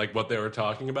in on like what they were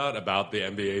talking about the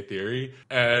NBA Theory,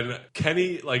 and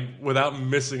Kenny like without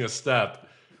missing a step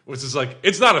was just like,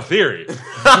 it's not a theory,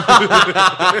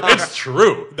 it's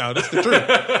true. No, that's the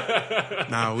truth.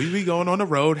 Now we be going on the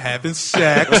road having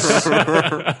sex.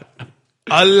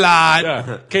 A lot.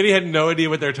 Yeah. Katie had no idea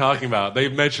what they're talking about. They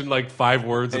mentioned like 5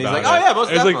 words and about he's like, it. Oh, yeah, most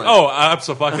definitely. He's like, oh,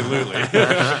 absolutely.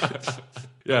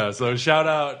 Yeah, so shout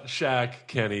out Shaq,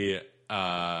 Kenny,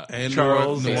 and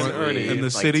Charles, and Ernie. And the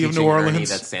like city of New Orleans. Ernie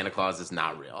that Santa Claus is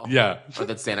not real. Yeah. Or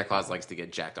that Santa Claus likes to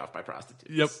get jacked off by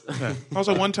prostitutes. Yep. Yeah.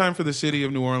 Also, one time for the city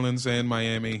of New Orleans and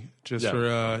Miami, just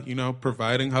for,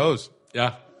 providing hoes.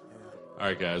 Yeah. All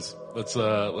right, guys. Let's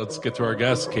get to our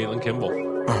guest, Caitlin Kimball.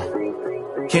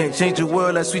 Can't change the world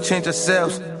unless we change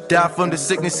ourselves. Die from the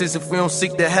sicknesses if we don't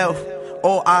seek the health.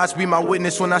 All eyes be my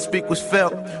witness when I speak was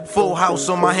felt. Full house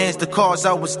on my hands, the cards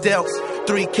I was dealt.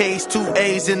 3 Ks, 2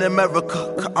 A's in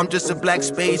America. I'm just a black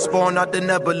space born out the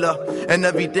nebula. And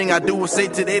everything I do will say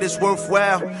today that's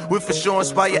worthwhile. Will for sure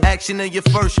inspire action in your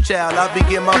first child. I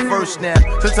begin my first now.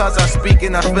 Sometimes I speak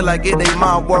and I feel like it ain't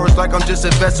my words. Like I'm just a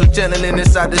vessel channeling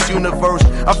inside this universe.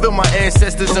 I feel my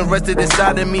ancestors invested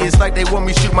inside of me. It's like they want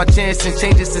me to shoot my chance and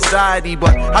change society.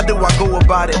 But how do I go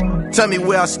about it? Tell me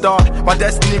where I start. My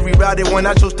destiny rerouted when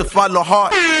I chose to follow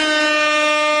heart.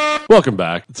 Welcome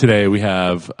back. Today we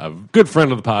have a good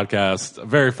friend of the podcast, a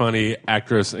very funny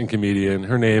actress and comedian.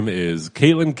 Her name is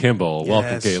Caitlin Kimball.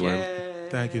 Welcome, Caitlin.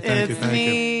 Thank you. It's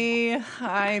me.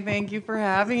 Hi, thank you for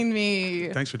having me.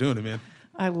 Thanks for doing it, man.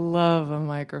 I love a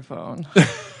microphone.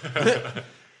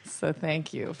 So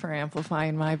thank you for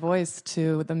amplifying my voice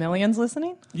to the millions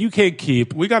listening. You can't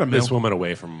keep We got a this mill. woman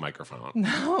away from a microphone.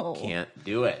 No. Can't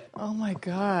do it. Oh my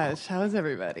gosh. How is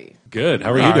everybody? Good.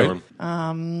 How are you All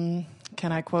doing?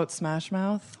 Can I quote Smash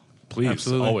Mouth? Please,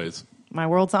 Absolutely. always. My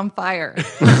world's on fire.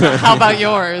 How about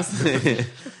yours?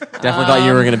 Definitely thought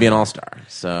you were going to be an all-star.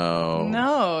 So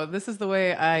No, this is the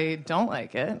way I don't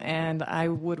like it, and I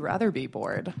would rather be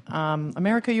bored.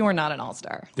 America, you are not an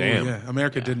all-star. Damn. Yeah,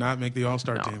 America did not make the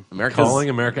All-Star team. Calling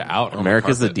America out.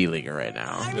 America's the the D-leaguer right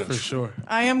now. For sure.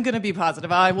 I am going to be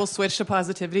positive. I will switch to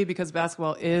positivity because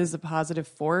basketball is a positive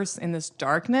force in this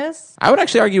darkness. I would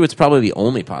actually argue it's probably the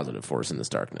only positive force in this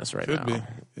darkness right Could now. be.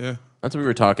 Yeah. That's what we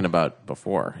were talking about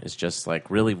before. It's just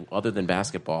like, really, other than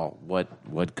basketball,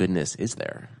 what goodness is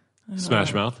there?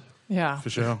 Smash Mouth. Yeah. For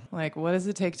sure. Like, what does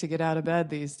it take to get out of bed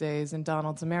these days in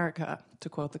Donald's America? To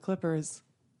quote the Clippers,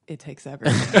 it takes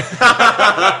everything.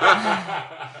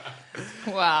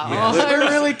 Wow. I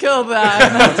really killed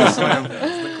that.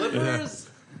 The Clippers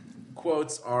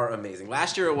quotes are amazing.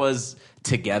 Last year it was,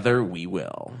 "Together we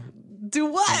will." Do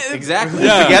what? Exactly.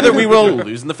 Together we will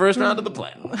lose in the first round of the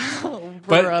playoffs.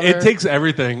 But Brother. it takes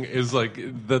everything is like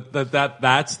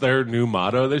that's their new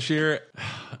motto this year.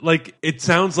 Like it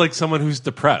sounds like someone who's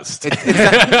depressed.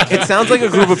 It sounds like a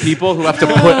group of people who have to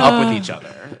put up with each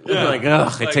other. Yeah. Like,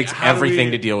 ugh, it Like, takes how do everything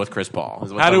we- to deal with Chris Paul.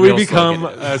 is what How the do we real become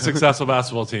slogan is. a successful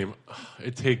basketball team?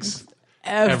 It takes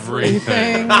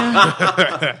Everything.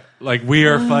 like we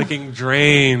are fucking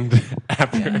drained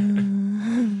after.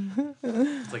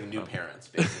 It's like new parents,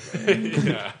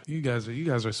 basically. You guys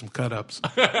are some cut-ups.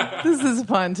 This is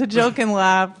fun to joke and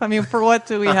laugh. I mean, for what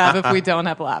do we have if we don't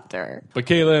have laughter? But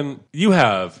Caitlin, you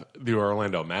have the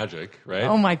Orlando Magic, right?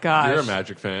 Oh my gosh. You're a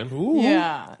Magic fan.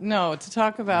 Yeah. No, to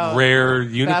talk about Rare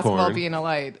basketball unicorn. being a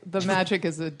light. The Magic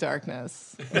is a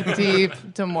darkness, a deep,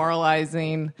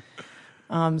 demoralizing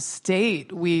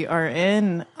state we are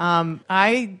in.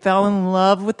 I fell in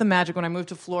love with the Magic when I moved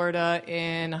to Florida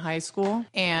in high school,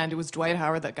 and it was Dwight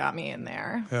Howard that got me in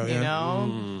there. Hell You yeah.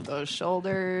 know, those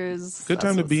shoulders. Good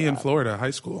time that's to be what's in up. Florida,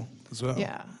 high school as well.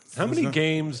 Yeah. How many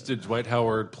games did Dwight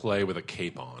Howard play with a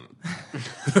cape on?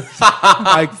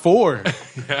 Like 4. I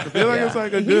feel like it's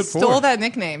like a He good stole 4. that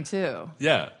nickname too.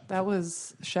 Yeah. That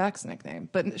was Shaq's nickname,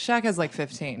 but Shaq has like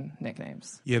 15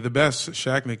 nicknames. Yeah, the best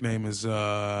Shaq nickname is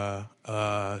Shaq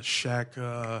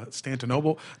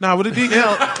Stantinople. Nah, what did he?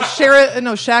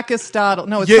 Shaq Aristotle.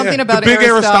 No, it's Yeah, something about the big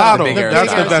Aristotle. Big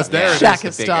That's the Aristotle. best there. Yeah. Shaq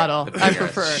Aristotle. I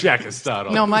prefer.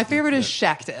 Shaq-istotle. No, my favorite is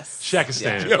Shactus.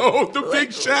 Shaq-istan. Yo, the big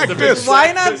Shaq.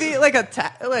 Why not be like a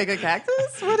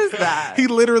cactus? What is that? He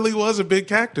literally was a big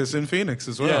cactus in Phoenix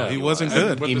as well. Yeah, he he wasn't was.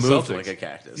 good. With He the moved Celtics. like a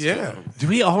cactus. Yeah. Do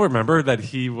we all remember that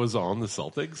he was on the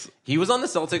Celtics? He was on the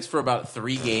Celtics for about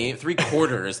 3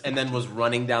 quarters, and then was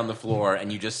running down the floor,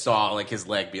 and you just saw like his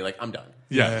leg be like, "I'm done."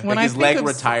 Yeah. When Like I his think leg of-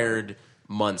 retired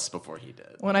months before he did.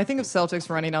 When I think of Celtics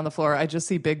running down the floor, I just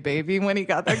see Big Baby when he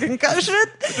got that concussion.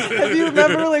 If you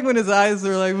remember, like when his eyes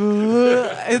were like,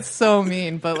 "Ugh," it's so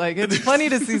mean, but like it's funny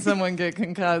to see someone get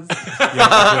concussed.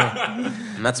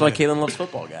 And that's why Caitlin loves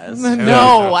football, guys.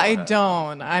 No, I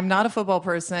don't. I'm not a football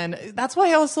person. That's why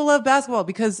I also love basketball,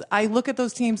 because I look at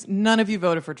those teams. None of you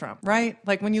voted for Trump, right?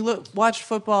 Like when you watch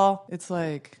football, it's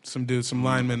like Some dude, some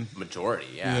lineman. Majority,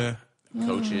 yeah.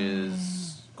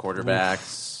 Coaches,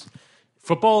 quarterbacks.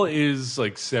 Football is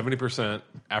like 70%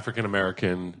 African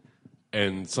American,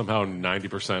 and somehow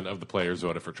 90% of the players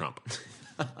voted for Trump.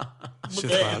 Shit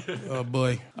pop. Oh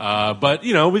boy. But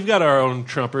you know, we've got our own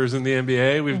Trumpers in the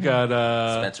NBA. We've got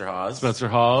Spencer Hawes. Spencer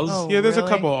Hawes. Oh, Yeah, there's a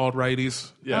really? couple alt righties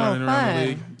running around the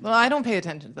league. Well, I don't pay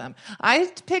attention to them.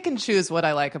 I pick and choose what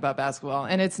I like about basketball,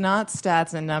 and it's not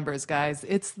stats and numbers, guys.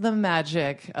 It's the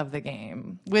magic of the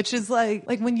game, which is like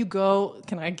when you go.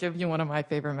 Can I give you one of my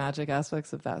favorite magic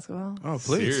aspects of basketball? Oh,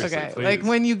 please. Seriously, Okay, please. like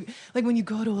when you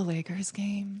go to a Lakers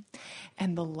game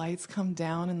and the lights come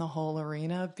down in the whole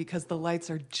arena because the lights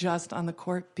are just on the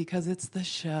court because it's the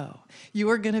show. You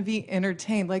are going to be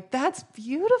entertained. Like, that's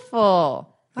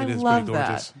beautiful. I It is love pretty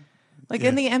gorgeous. that. Like,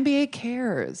 and the NBA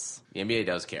cares. The NBA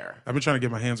does care. I've been trying to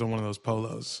get my hands on one of those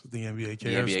polos. The NBA The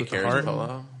cares. NBA with cares the heart.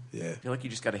 polo. Yeah. I feel like you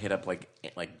just got to hit up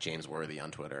like James Worthy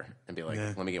on Twitter and be like,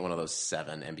 let me get one of those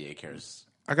 7 NBA cares.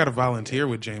 I got to volunteer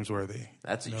with James Worthy.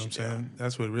 That's what you know you what should I'm saying?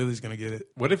 That's what really is going to get it.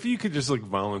 What if you could just like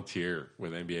volunteer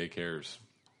with NBA cares?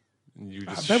 And you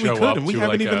just I bet we show could, up and we to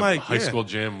haven't like even, a like, high yeah. school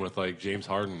gym with like James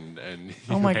Harden and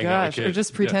Oh my hang out with gosh. Or kids.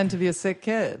 just pretend to be a sick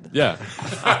kid. Yeah.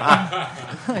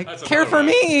 Like, care for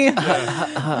me.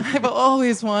 I've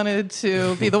always wanted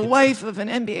to be the wife of an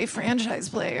NBA franchise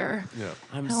player. Yeah.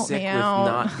 I'm Help sick me with out.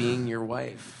 not being your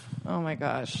wife. Oh my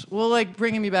gosh. Well, like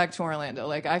bringing me back to Orlando.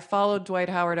 Like I followed Dwight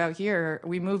Howard out here.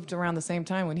 We moved around the same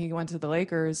time when he went to the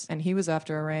Lakers, and he was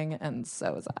after a ring, and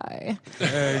so was I.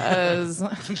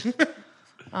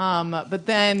 But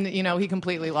then, you know, he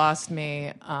completely lost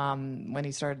me when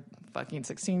he started fucking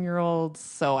 16-year-olds.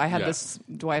 So I had this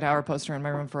Dwight Howard poster in my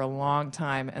room for a long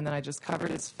time, and then I just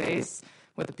covered his face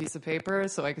with a piece of paper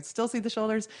so I could still see the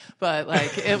shoulders. But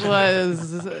like it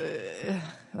was,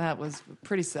 that was a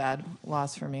pretty sad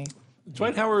loss for me.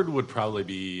 Dwight Howard would probably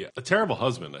be a terrible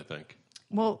husband, I think.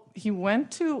 Well, he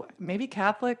went to maybe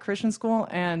Catholic Christian school,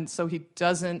 and so he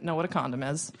doesn't know what a condom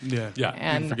is. Yeah. Yeah.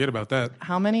 And Forget about that.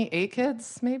 how many? 8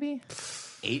 kids, maybe?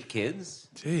 8 kids?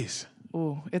 Jeez.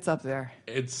 Ooh, it's up there.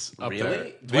 It's up Really?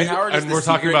 there. Dwight Howard is and the we're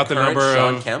talking secret about the current number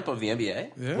Sean of. Kemp of the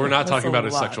NBA? Yeah. We're not That's talking a about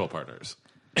his lot. sexual partners.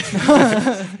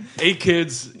 8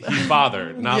 kids, he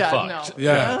fathered, not Yeah, fucked. no.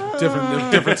 Yeah.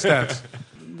 There's different stats.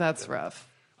 That's rough.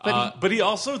 But But he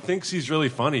also thinks he's really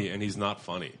funny, and he's not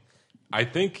funny. I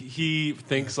think he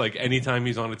thinks like anytime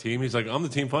he's on a team, he's like, I'm the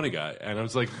team funny guy. And I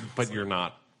was like, but you're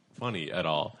not funny at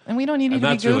all. and we don't need you And to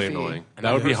be that's goofy. really annoying.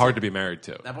 That would be hard to be married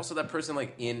to. Also, that person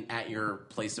like at your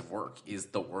place of work is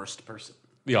the worst person.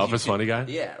 The office funny guy?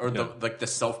 Yeah, or the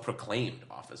self-proclaimed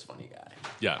office funny guy.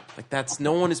 Yeah. Like that's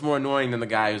no one is more annoying than the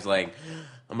guy who's like,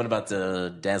 I'm about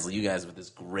to dazzle you guys with this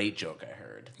great joke I heard.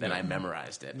 Then I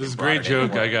memorized it. This and is a brought great it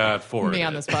joke in. I got for Me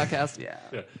on this podcast. Yeah.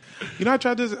 You know, I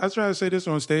tried to say this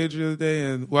on stage the other day,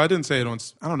 and well, I didn't say it on.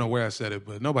 I don't know where I said it,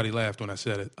 but nobody laughed when I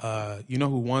said it. You know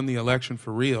who won the election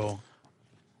for real?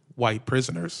 White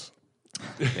prisoners.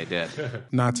 They did.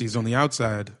 Nazis on the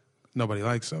outside. Nobody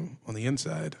likes them on the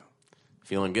inside.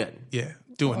 Feeling good. Yeah,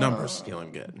 doing numbers.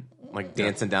 Feeling good. Like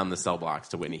dancing down the cell blocks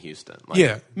to Whitney Houston. Like,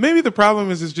 Yeah, maybe the problem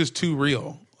is it's just too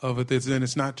real of it.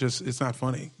 It's not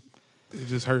funny. It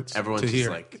just hurts Everyone's to just hear.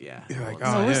 like, yeah. You're like, So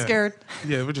oh, we're yeah. scared.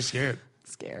 Yeah, we're just scared.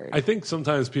 Scared. I think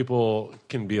sometimes people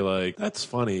can be like, that's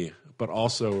funny, but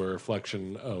also a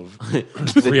reflection of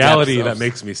reality depths that of-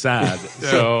 makes me sad.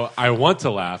 So I want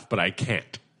to laugh, but I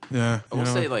can't. Yeah, I will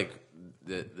say, like,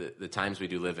 the times we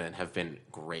do live in have been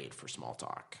great for small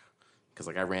talk. Because,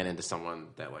 like, I ran into someone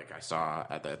that, like, I saw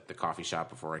at the coffee shop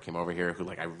before I came over here who,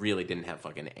 like, I really didn't have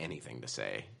fucking anything to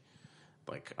say.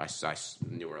 Like, I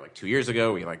knew her, like, 2 years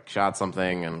ago. We, like, shot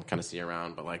something and kind of see her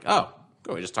around. But, like, oh,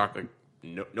 go. We just talk, like,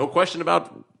 no question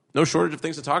about, no shortage of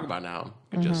things to talk about now.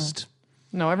 Just,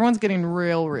 No, everyone's getting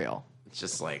real. it's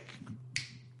just, like,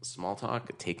 small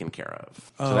talk taken care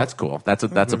of. So that's cool. That's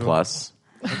a plus.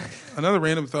 Another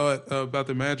random thought about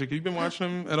the Magic. Have you been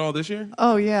watching them at all this year?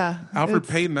 Oh yeah. Alfred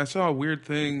It's- Payton. I saw a weird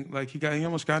thing. Like he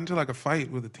almost got into like a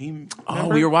fight with a team. Oh,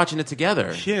 member. we were watching it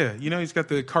together. Yeah, you know he's got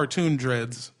the cartoon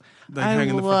dreads. Like, I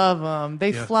hanging the love them.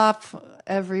 They Yeah. flop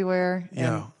everywhere.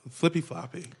 yeah, flippy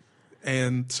floppy.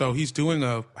 And so he's doing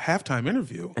a halftime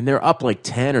interview. And they're up like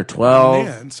 10 or 12.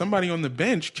 Yeah, and somebody on the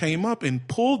bench came up and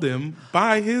pulled him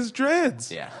by his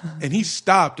dreads. Yeah. And he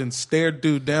stopped and stared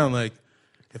dude down like,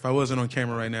 if I wasn't on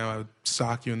camera right now, I would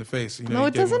sock you in the face. You know, No, he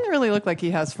it gave him doesn't really look like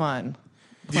he has fun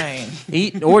playing.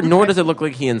 Nor does it look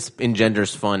like he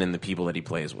engenders fun in the people that he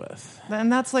plays with. And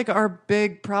that's like our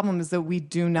big problem is that we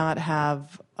do not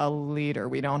have a leader.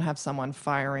 We don't have someone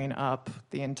firing up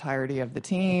the entirety of the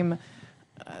team.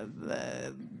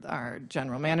 Our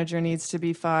general manager needs to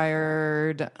be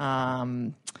fired.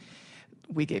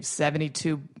 We gave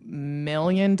 $72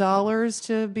 million to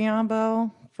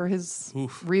Biombo for his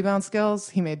rebound skills.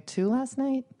 He made 2 last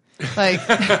night. Like,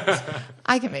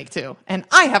 I can make 2. And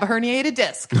I have a herniated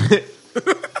disc.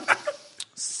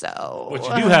 So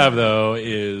What you do have, though,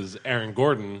 is Aaron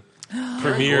Gordon,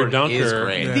 premier Gordon dunker. is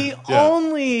great. the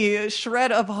only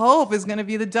shred of hope is going to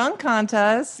be the dunk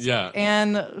contest. Yeah.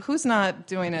 And who's not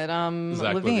doing it?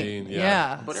 Zach Levine. LaVine,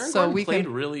 yeah. But Aaron So Gordon we played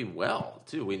can. really well,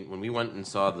 too. When we went and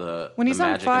saw When he's the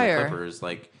on Magic fire, and the Clippers,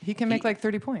 like He can make like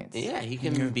 30 points. Yeah, he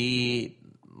can be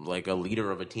like a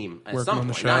leader of a team at Working some on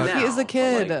the point. shot. Not now, He is a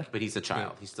kid. but he's a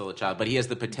child. He's still a child. But he has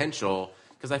the potential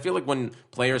Because I feel like when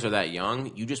players are that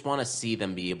young, you just want to see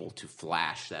them be able to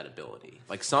flash that ability.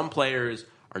 Like some players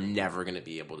are never going to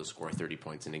be able to score 30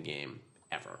 points in a game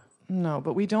ever. No,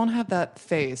 but we don't have that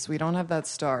face. We don't have that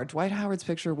star. Dwight Howard's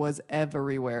picture was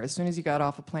everywhere. As soon as you got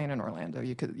off a plane in Orlando,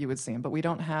 you would see him. But we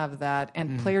don't have that,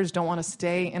 and players don't want to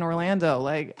stay in Orlando.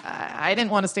 Like I didn't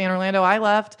want to stay in Orlando. I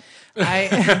left.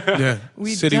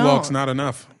 City walk's not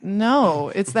enough. No,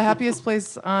 it's the happiest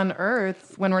place on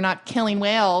earth when we're not killing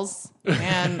whales.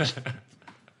 And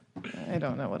I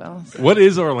don't know what else. What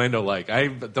is Orlando like? I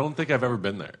don't think I've ever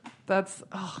been there.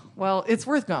 Well, it's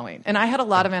worth going. And I had a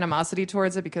lot of animosity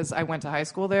towards it because I went to high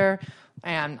school there,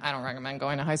 and I don't recommend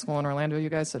going to high school in Orlando, you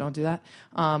guys, so don't do that.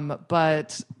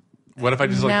 But what if I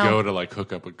just go to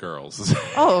hook up with girls?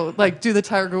 Do the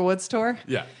Tiger Woods tour?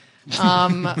 Yeah.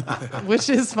 Which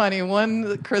is funny.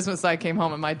 One Christmas I came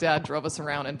home and my dad drove us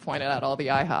around and pointed out all the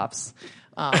IHOPs.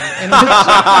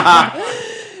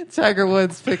 Tiger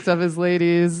Woods picked up his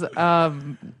ladies.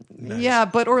 Nice. Yeah,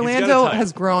 but Orlando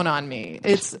has grown on me.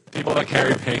 It's people that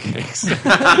carry pancakes.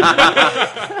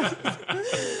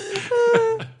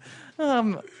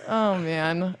 Oh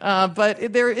man!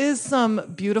 But there is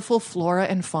some beautiful flora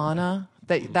and fauna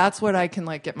that's what I can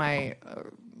get my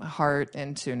heart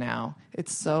into now.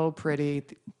 It's so pretty.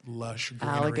 Lush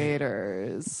greenery.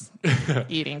 Alligators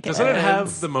eating kids. Doesn't it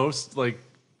have the most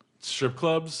strip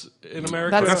clubs in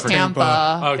America? That's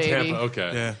Tampa. Oh, baby. Tampa.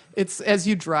 Okay. Yeah. It's as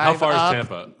you drive. How far up, is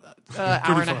Tampa?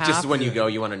 Hour and a half. Just when you go,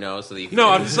 you want to know so that you can. No,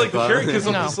 I'm just curious because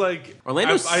I'm just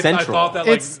Orlando's I central. thought that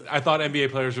I thought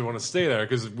NBA players would want to stay there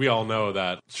because we all know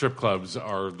that strip clubs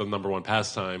are the number one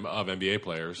pastime of NBA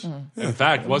players. In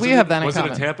fact, was it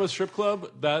a Tampa strip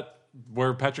club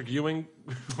where Patrick Ewing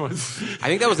was? I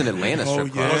think that was an Atlanta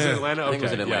strip club. Was it Atlanta? I think it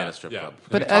was an Okay, Atlanta strip club.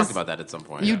 But we talked about that at some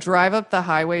point. You drive up the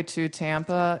highway to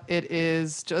Tampa, it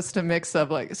is just a mix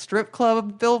of strip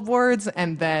club billboards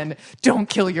and then "Don't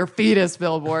kill your fetus"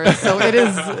 billboards. So it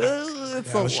is.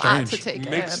 It's a lot strange. to take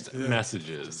Mixed in.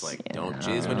 messages. Don't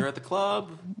jizz when you're at the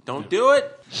club. Don't do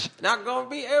it. Not going to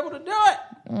be able to do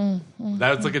it.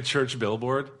 That's like a church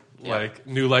billboard. Yeah.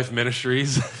 New Life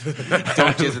Ministries.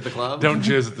 Don't jizz at the club. Don't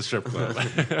jizz at the strip club.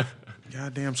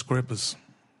 Goddamn scrippers.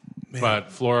 Man.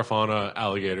 But flora, fauna,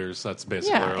 alligators, that's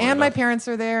basically Yeah, and my parents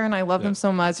are there, and I love them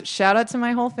so much. Shout out to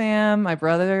my whole fam, my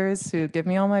brothers who give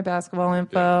me all my basketball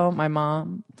info, my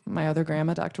mom, my other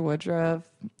grandma, Dr. Woodruff.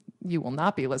 You will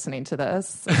not be listening to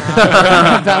this.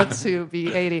 I'm about to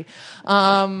be 80. What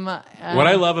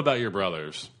I love about your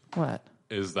brothers What?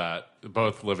 is that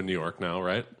both live in New York now,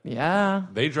 right? Yeah.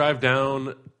 They drive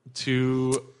down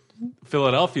to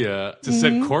Philadelphia to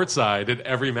sit courtside at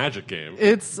every Magic game.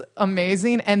 It's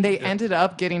amazing. And they ended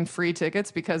up getting free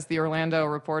tickets because the Orlando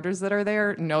reporters that are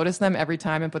there notice them every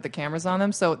time and put the cameras on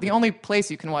them. So the only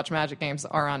place you can watch Magic games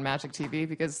are on Magic TV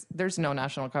because there's no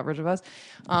national coverage of us.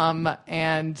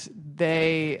 And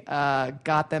they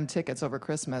got them tickets over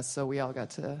Christmas. So we all got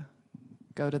to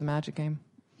go to the Magic game.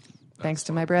 Thanks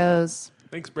to my bros.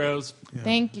 Thanks, bros. Yeah.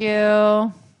 Thank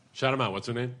you. Shout them out. What's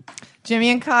her name? Jimmy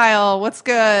and Kyle, what's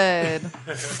good?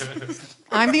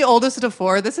 I'm the oldest of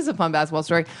four. This is a fun basketball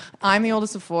story. I'm the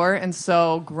oldest of four, and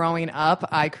so growing up,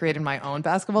 I created my own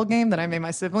basketball game that I made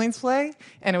my siblings play,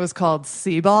 and it was called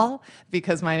C-Ball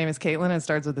because my name is Caitlin and it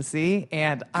starts with a C,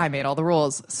 and I made all the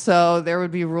rules. So there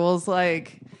would be rules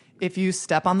like if you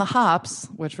step on the hops,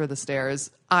 which were the stairs,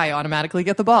 I automatically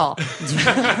get the ball.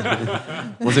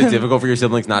 Was it difficult for your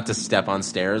siblings not to step on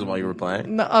stairs while you were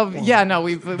playing? No,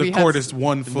 we the court is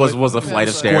 1 foot. Was a flight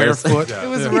of stairs. Square foot. It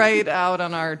was right out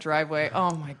on our driveway.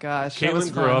 Oh my gosh.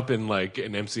 Caitlin grew up in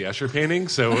an MC Escher painting,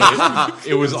 so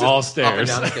it was all stairs.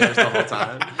 Up and down the stairs the whole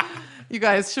time. You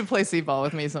guys should play C-Ball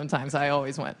with me sometimes. I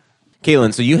always win.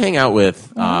 Caitlin, so you hang out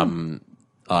with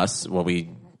us while we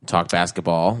talk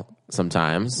basketball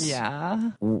sometimes.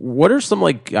 Yeah. What are some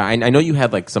I know you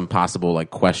had some possible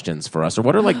questions for us, or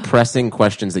what are pressing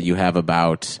questions that you have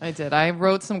about? I did. I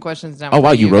wrote some questions down. Oh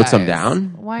wow, you wrote guys. some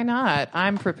down? Why not?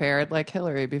 I'm prepared like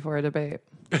Hillary before a debate.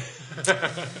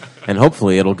 And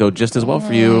hopefully it'll go just as well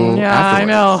for you. Yeah, afterwards.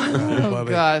 I know. Oh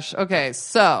gosh. Okay,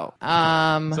 so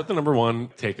Is that the number one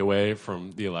takeaway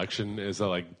from the election? Is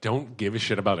that don't give a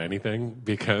shit about anything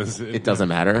because it doesn't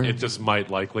matter. It just might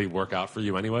likely work out for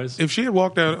you anyways. If she had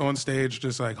walked out on stage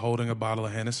just holding a bottle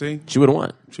of Hennessy, she would have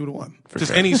won. She would have won. For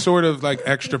just sure. any sort of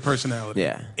extra personality.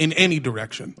 Yeah. In any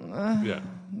direction. Yeah.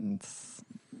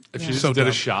 If she just So did a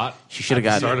dumb. shot, She should have at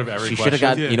got. the start of every She should have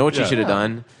question. got. You know what she Yeah. should have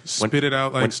done? Spit it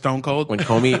out like Stone Cold. When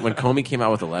Comey came out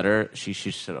with a letter, she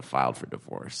should have filed for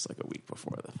divorce like a week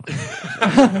before the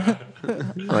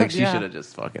fucking like she Yeah. should have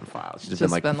just fucking filed. She's Just been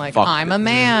like, been fuck I'm a this.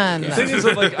 man. The thing is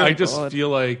that, like, I just feel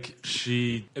like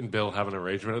she and Bill have an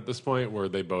arrangement at this point where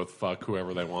they both fuck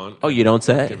whoever they want. Oh, you don't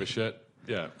say? Give a shit.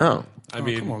 Yeah. Oh. I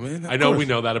mean, come on, man. Of I know we course.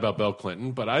 know that about Bill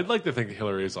Clinton, but I'd like to think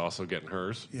Hillary is also getting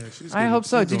hers. Yeah, she's I getting- hope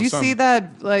so. she's Did doing you something. see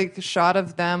that like shot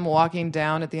of them walking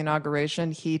down at the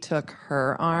inauguration? He took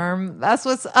her arm. That's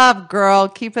what's up, girl.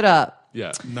 Keep it up.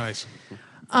 Yeah. Nice.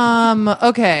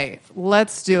 Okay,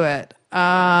 let's do it.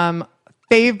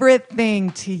 Favorite thing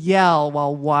to yell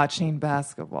while watching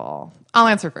basketball? I'll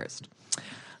answer first.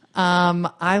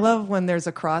 I love when there's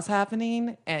a cross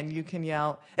happening and you can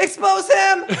yell, "Expose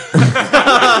him!"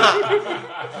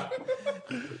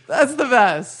 That's the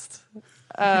best.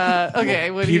 Okay,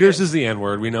 what do you Peters is the N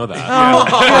word. We know that.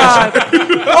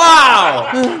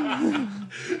 Wow.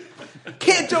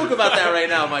 Can't joke about that right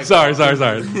now, Mike. Sorry.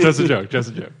 Just a joke.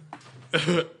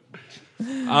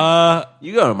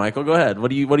 You go, Michael. Go ahead. What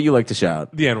do you like to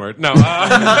shout? The N word. No.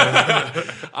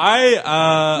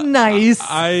 nice.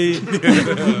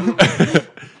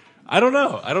 I don't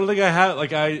know. I don't think I have.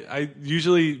 Like, I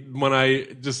usually, when I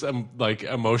just am, like,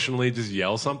 emotionally just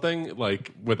yell something,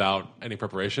 like, without any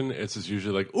preparation, it's just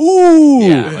usually like, ooh!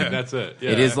 Yeah. Like, that's it. Yeah.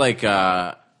 It is like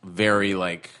very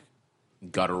like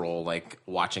guttural, like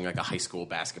watching like a high school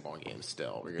basketball game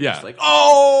still, where you're Yeah. just like,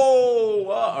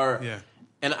 oh, or Yeah.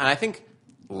 And I think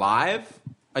live,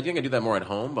 I think I do that more at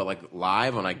home, but like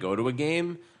live when I go to a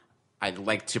game, I'd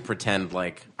like to pretend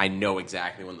like I know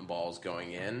exactly when the ball's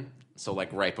going in. So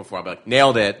like right before I'm like,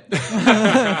 nailed it.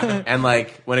 And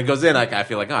like when it goes in, like I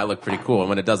feel like, oh, I look pretty cool. And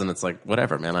when it doesn't, it's like,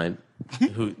 whatever, man.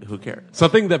 Who cares?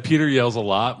 Something that Peter yells a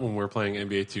lot when we're playing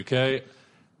NBA 2K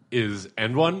is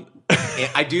end one.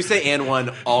 I do say and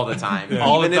one all the time.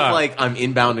 All the Even time. if like I'm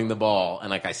inbounding the ball and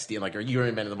like I steal, like, or you're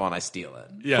inbounding the ball and I steal it.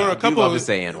 Yeah. For a do couple love of, to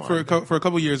say and one. for a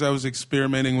couple of years, I was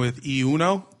experimenting with E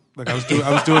Uno. Like I was doing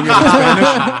it in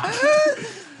Spanish.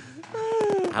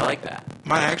 I like that.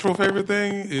 My actual favorite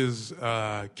thing is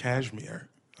cashmere.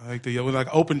 I like the with like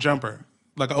open jumper,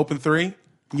 like an open three.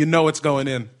 You know it's going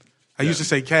in. I used to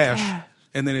say cash,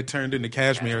 and then it turned into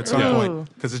cashmere at some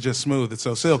point because it's just smooth. It's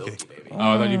so silky. Oh,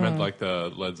 I thought you meant like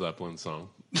the Led Zeppelin song.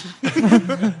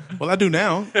 Well, I do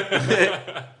now.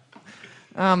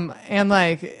 And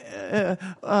like,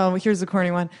 here's a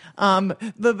corny one.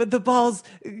 The ball's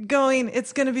going.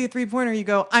 It's going to be a 3-pointer. You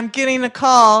go, I'm getting a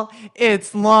call.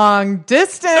 It's long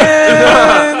distance.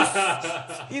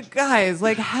 You guys,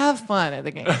 like, have fun at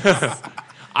the game.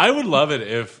 I would love it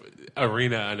if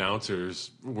arena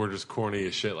announcers were just corny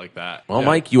as shit like that. Well, Yeah.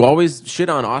 Mike, you always shit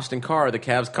on Austin Carr, the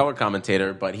Cavs color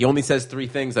commentator, but he only says 3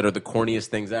 things that are the corniest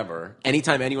things ever.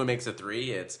 Anytime anyone makes a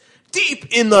 3, it's deep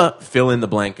in the fill in the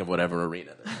blank of whatever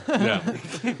arena. Yeah.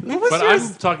 But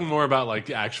I'm talking more about like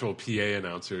actual PA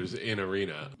announcers in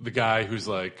arena. The guy who's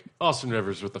like Austin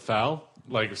Rivers with the foul,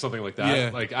 like or something like that. Yeah.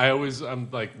 Like I'm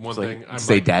like one thing. I'm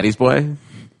Say like, Daddy's boy.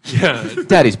 yeah,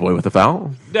 Daddy's boy with a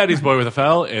foul. Daddy's boy with a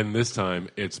foul, and this time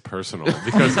it's personal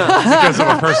because of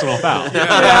a personal foul.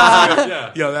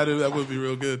 Yo, that would be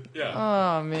real good.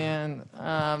 Oh man.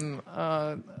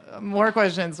 More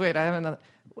questions. Wait, I have another.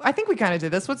 I think we kind of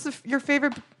did this. What's your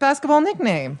favorite basketball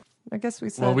nickname? I guess we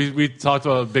said. Well, we talked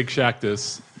about Big Shaq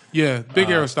this. Yeah,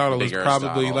 Big Aristotle Big is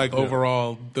probably Aristotle, like yeah.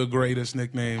 overall the greatest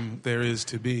nickname there is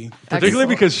to be. Particularly Excellent.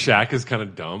 because Shaq is kind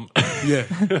of dumb. Yeah.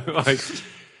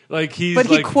 like he's But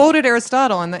he like, quoted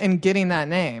Aristotle in getting that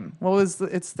name. What was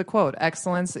it's the quote?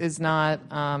 Excellence is not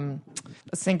a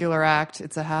singular act;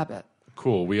 it's a habit.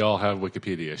 cool. We all have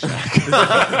Wikipedia,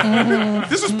 Shaq.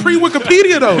 This was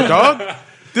pre-Wikipedia though, dog.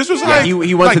 This was like He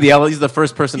went like, to the LSU. He's the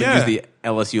first person to Yeah. use the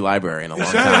LSU library in a long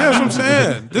Exactly, time. that's what I'm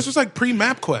saying. This was like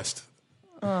pre-MapQuest.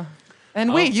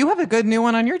 And wait, you have a good new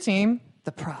one on your team.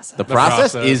 The process. The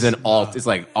process process. is it's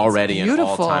like already an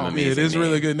beautiful. all-time Yeah, amazing It is a name.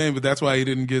 really good name, but that's why he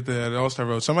didn't get the All-Star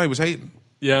vote. Somebody was hating.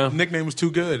 Yeah, Nickname was too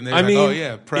good, and they were I like, mean, "Oh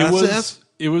yeah, process."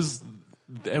 It was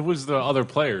the other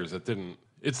players that didn't.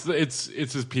 It's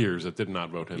his peers that did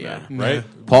not vote him Yeah. in, right?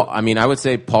 Paul. I mean, I would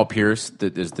say Paul Pierce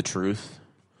is the truth.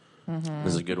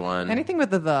 This is a good one. Anything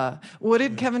with the. What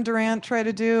did Kevin Durant try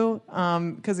to do?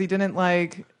 Because he didn't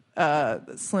like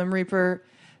Slim Reaper,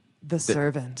 the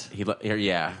servant. He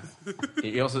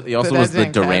also that was the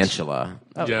didn't catch. Durantula.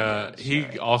 Yeah,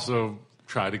 he also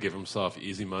tried to give himself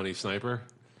easy money sniper.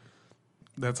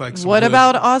 That's like some What hood-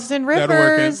 about Austin That'll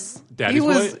work in. Rivers? Daddy's he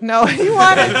was boy? no, he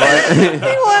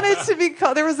wanted to be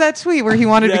called. There was that tweet where he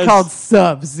wanted to be called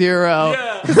Sub-Zero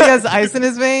because he has ice in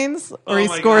his veins, or he Oh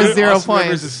my scores God. 0 Austin Rivers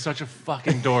points. is such a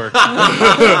fucking dork.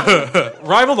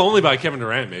 Rivaled only by Kevin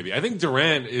Durant, maybe. I think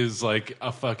Durant is like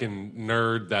a fucking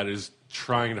nerd that is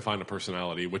trying to find a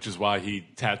personality, which is why he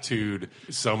tattooed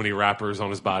so many rappers on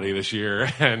his body this year.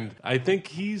 And I think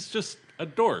he's just a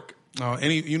dork. No,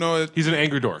 you know, He's an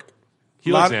angry dork.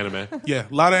 He lot- likes anime. Yeah,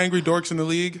 a lot of angry dorks in the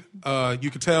league.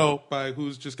 You could tell by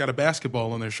who's just got a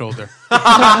basketball on their shoulder.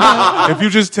 If you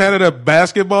just tatted a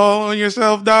basketball on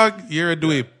yourself, dog, you're a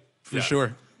dweeb for Yeah.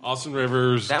 sure. Austin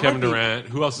Rivers, That Kevin might be- Durant.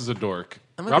 Who else is a dork?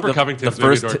 That might be Robert Covington's the maybe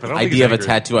a first dork, but I don't think idea he's of a angry.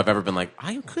 tattoo I've ever been like,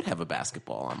 I could have a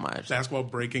basketball on my. Basketball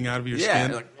breaking out of your Yeah,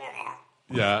 skin. like,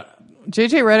 Yeah.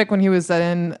 JJ Redick, when he was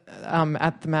in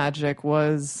at the Magic,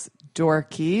 was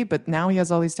dorky, but now he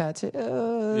has all these tattoos.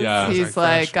 Yeah. He's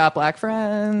like like got black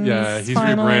friends. Yeah, he's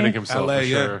finally. rebranding himself LA, for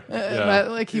yeah. sure. But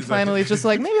like he finally just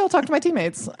like, maybe I'll talk to my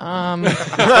teammates.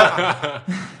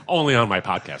 Only on my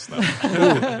podcast,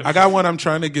 though. I got one I'm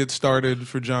trying to get started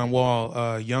for John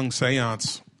Wall, Young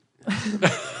Seance.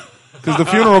 Because the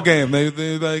funeral game, they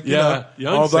like, you know,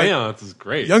 Young all like- Seance is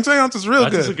great. Young Seance is real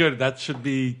That's just good. that should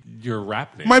be your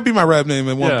rap name. Might be my rap name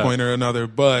at one Yeah. point or another,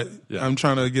 but Yeah. I'm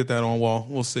trying to get that on Wall.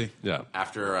 We'll see. Yeah.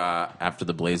 after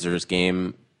the Blazers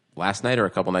game last night or a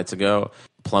couple nights ago,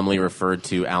 Plumlee referred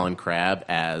to Alan Crabb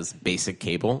as Basic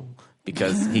Cable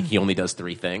because he only does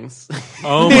 3 things.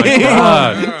 Oh my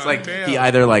god. It's like he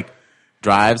either like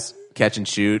drives, catch and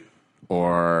shoot,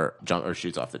 or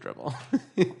shoots off the dribble.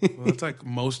 Well, that's like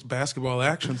most basketball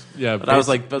actions. Yeah. But I was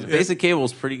like, but Basic Cable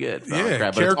is pretty good. for Alan Yeah,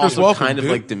 Crabb, but it's character's also welcome, kind of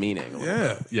dude. like demeaning. a little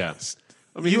bit. Yeah. yeah.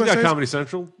 I mean, he's got USA's Comedy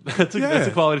Central. That's Yeah.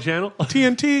 a quality channel.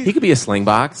 TNT. He could be a sling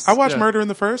box. I watched Yeah. Murder in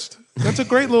the First. That's a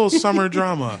great little summer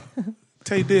drama.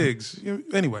 Tay Diggs.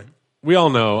 Anyway. We all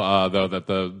know, though, that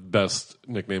the best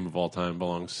nickname of all time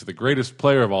belongs to the greatest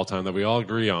player of all time that we all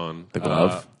agree on. The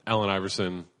glove. Allen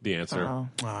Iverson, the answer. Oh,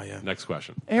 yeah. Next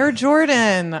question. Air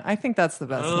Jordan. I think that's the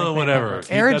best. nickname whatever. ever.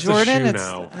 Air That's a Jordan. shoe It's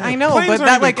now. I know, Planes but aren't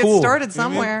that even like cool. it started You know?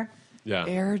 somewhere. Yeah.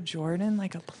 Air Jordan,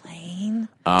 like a plane.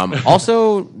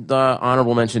 Also, the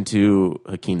honorable mention to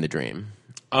Hakeem the Dream.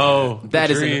 Oh, That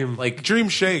the is dream. like Dream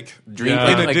Shake. Dream.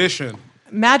 Yeah. In like- addition.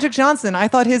 Magic Johnson. I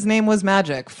thought his name was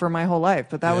Magic for my whole life,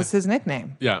 but that was his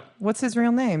nickname. Yeah. What's his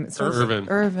real name? It's Irvin.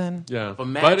 Irvin. Yeah.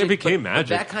 But, But it became but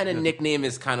Magic. that kind of nickname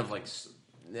is kind of like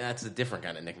that's a different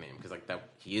kind of nickname because like that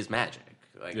he is Magic.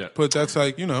 Like, Yeah. But that's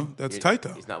like, that's tight,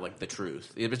 though. He's not like the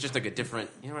truth. It was just like a different,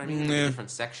 you know what I mean? Like Yeah. a different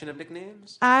section of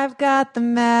nicknames. I've got the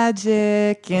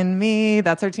magic in me.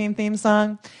 That's our team theme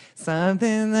song.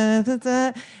 Something. We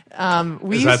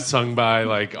Is that used sung by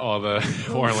like all the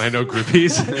Orlando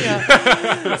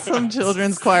groupies? some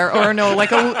children's choir, or no,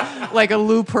 like a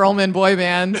Lou Pearlman boy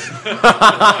band.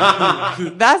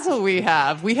 That's what we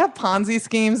have. We have Ponzi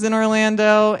schemes in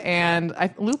Orlando, and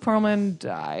Lou Pearlman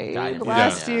died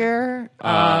last Yeah. year.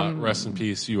 Rest in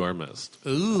peace. You are missed.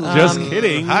 Just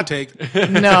kidding. Hot take.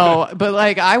 No, but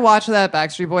like I watched that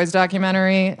Backstreet Boys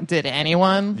documentary. Did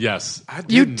anyone? Yes.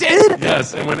 You did?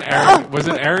 Yes. And when Aaron was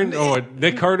it Aaron? Oh,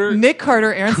 Nick Carter. Nick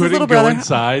Carter, Aaron's couldn't little go brother.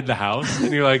 inside the house,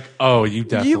 and you're like, oh, you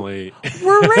definitely.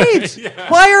 We're raped.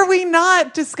 Why are we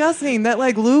not discussing that?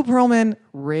 Like Lou Pearlman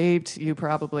raped you,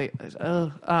 probably.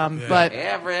 But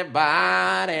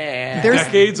Everybody. there's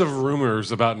Decades of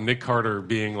rumors about Nick Carter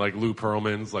being like Lou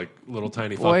Pearlman's like little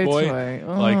tiny Boy fuckboy, toy.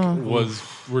 Oh. like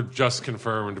were just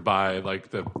confirmed by like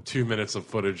the 2 minutes of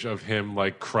footage of him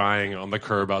like crying on the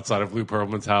curb outside of Lou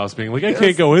Pearlman's house, being like, I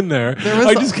can't go in there. was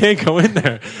I a- just can't go in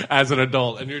there as an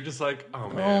adult, and you're just like, oh Oh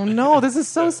man. no, this is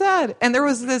so sad. And there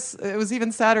was this, it was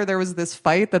even sadder. There was this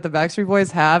fight that the Backstreet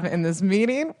Boys have in this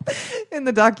meeting in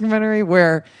the documentary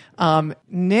where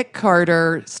Nick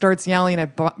Carter starts yelling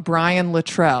at Brian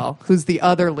Luttrell, who's the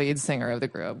other lead singer of the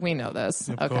group. We know this.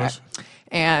 Of course.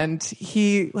 And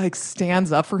he like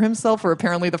stands up for himself for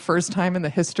apparently the first time in the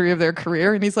history of their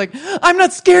career. And he's like, I'm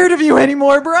not scared of you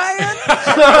anymore, Brian.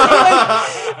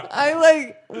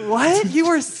 What? You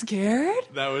were scared?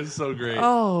 That was so great.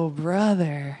 Oh,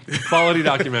 brother. Quality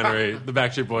documentary, The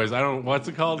Backstreet Boys. I don't. What's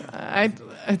it called?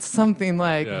 It's something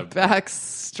like Yeah. Back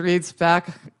Streets Back.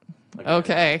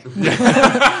 Okay.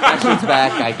 Backstreet's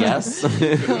back, I guess.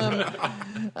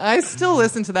 I still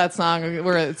listen to that song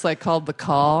where it's like called The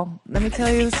Call. Let me tell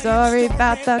you the story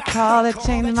about the call that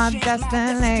changed my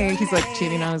destiny. He's like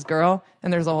cheating on his girl,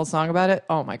 and there's a whole song about it.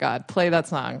 Oh my God. Play that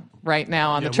song right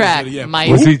now on the was track. it- yeah. Mike.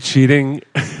 Was he cheating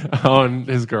on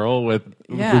his girl with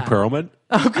Yeah. Lou Pearlman?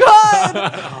 Oh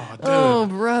God! Oh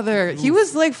brother, he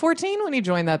was like 14 when he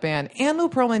joined that band. And Lou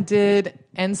Pearlman did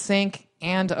NSYNC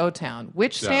and O-Town,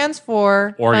 which stands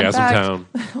for Orgasm fun fact, Town.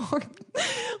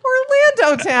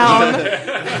 Orlando Town.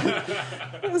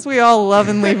 As we all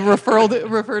lovingly refer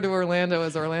to Orlando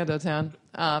as Orlando Town.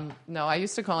 No, I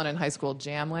used to call it in high school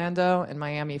Jamlando and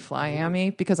Miami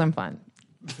Flyami because I'm fun.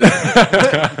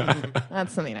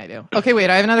 That's something I do. Okay, wait,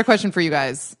 I have another question for you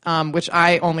guys, which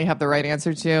I only have the right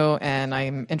answer to, and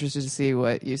I'm interested to see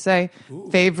what you say. Ooh.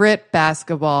 Favorite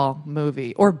basketball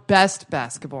movie or best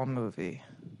basketball movie?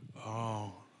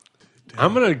 Oh, damn.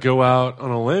 I'm going to go out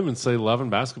on a limb and say Love and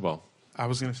Basketball. I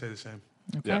was going to say the same.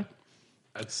 Okay. Yeah.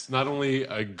 It's not only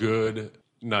a good,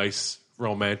 nice,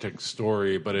 romantic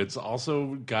story, but it's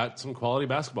also got some quality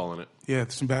basketball in it. Yeah,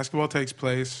 some basketball takes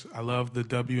place. I love the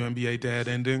WNBA dad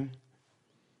ending.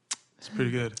 It's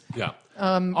pretty good. Yeah.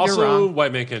 You're Also, wrong.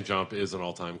 White Man Can't Jump is an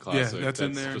all-time classic. Yeah, that's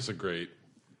in there. Just a great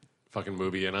fucking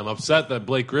movie. And I'm upset that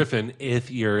Blake Griffin,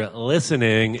 if you're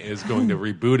listening, is going to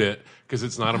reboot it because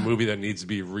it's not a movie that needs to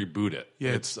be rebooted.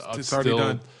 Yeah, it's already still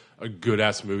done. a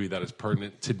good-ass movie that is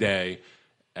pertinent today.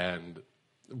 And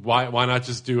why not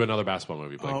just do another basketball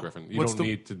movie, Blake Griffin? You don't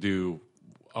need to do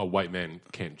a White Man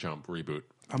Can't Jump reboot.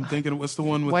 I'm thinking, what's the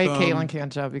one with White Caitlyn can't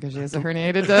jump because she has a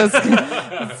herniated disc.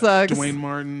 It sucks. Dwayne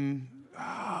Martin?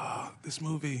 This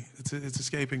movie, it's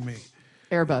escaping me.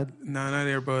 Airbud. No, not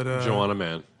Air, but Joanna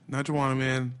Man. Not Joanna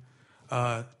Man.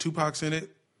 Tupac's in it.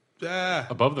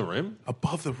 Above the Rim?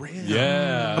 Above the Rim.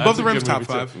 Yeah. Above the that's a Rim's good top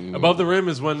movie, five. too. Above the Rim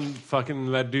is when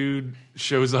fucking that dude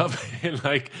shows up in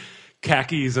like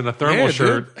khakis and a thermal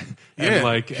shirt and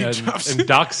like and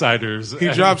Docksiders. He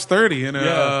drops 30 in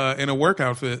a work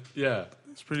outfit. Yeah.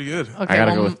 It's pretty good. Okay, I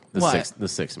gotta well, go with what? the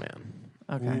sixth man.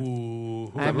 Okay.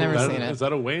 Ooh. I've never seen it. Is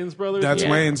that a Wayans Brothers? That's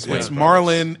movie? Wayne's. Yeah. It's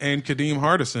Marlon and Kadeem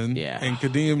Hardison. Yeah. And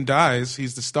Kadeem dies.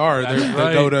 He's the star. That's They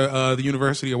right. go to the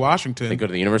University of Washington. They go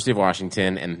to the University of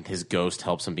Washington, and his ghost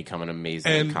helps him become an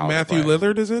amazing and college Matthew player.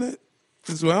 Lillard is in it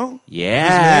as well.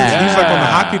 Yeah. He's like on the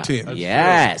hockey team.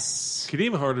 Yes.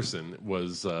 Kadeem Hardison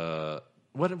was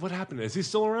what happened? Is he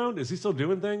still around? Is he still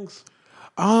doing things?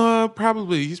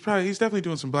 Probably. He's definitely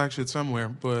doing some black shit somewhere,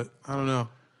 but I don't know.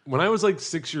 When I was like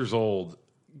 6 years old,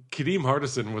 Kadeem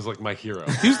Hardison was like my hero.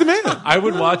 He's the man. I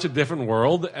would watch A Different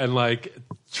World and like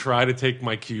try to take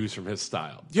my cues from his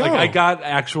style. Yo. Like I got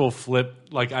actual flip.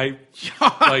 Like I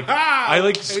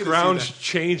scrounged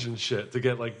change and shit to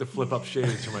get like the flip up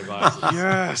shades for my glasses.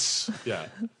 Yes. Yeah,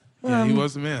 Yeah, he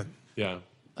was the man. yeah.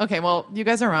 Okay, well, you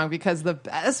guys are wrong because the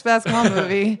best basketball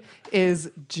movie is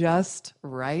Just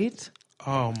Right.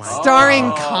 Oh my.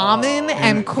 Starring Common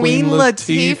and Queen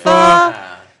Latifah. Latifah.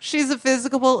 She's a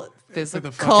physical The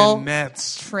fucking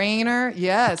Nets. trainer.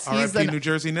 Yes, he's R.I.P. New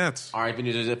Jersey Nets.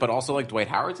 R.I.P. But also like Dwight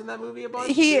Howard's in that movie a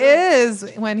bunch. he is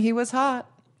when he was hot.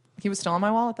 He was still on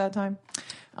my wall at that time.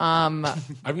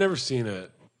 I've never seen it,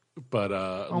 but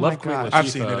my love Queen gosh. Latifah. I've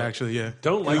seen it actually. Yeah,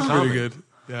 Don't like it's Common. pretty good.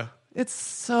 Yeah. It's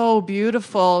so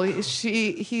beautiful.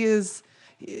 He is.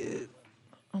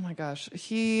 Oh my gosh.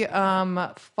 He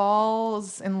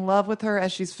falls in love with her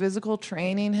as she's physical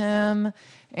training him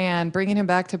and bringing him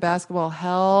back to basketball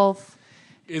health.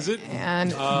 Is it?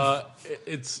 And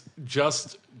It's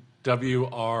just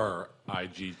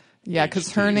WRIG. yeah,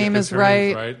 because her name is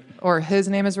right, or his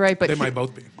name is right, but They might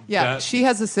both be. Yeah, That- she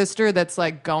has a sister that's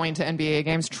like going to NBA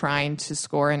games trying to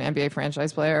score an NBA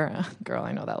franchise player. Girl,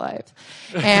 I know that life.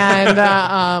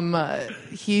 And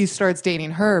he starts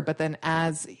dating her, but then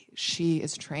as she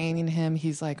is training him,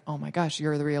 he's like, oh my gosh,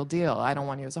 you're the real deal. I don't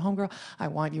want you as a homegirl. I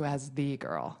want you as the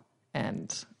girl.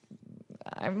 And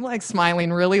I'm like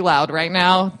smiling really loud right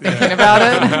now thinking about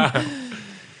it.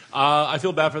 I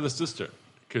feel bad for the sister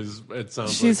because it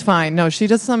sounds She's like fine. No, she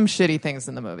does some shitty things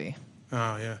in the movie.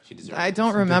 Oh yeah. I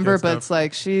don't remember, good but stuff. it's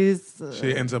like she's...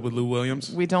 She ends up with Lou Williams.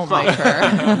 we don't like her.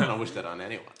 I don't wish that on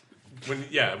anyone.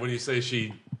 when you say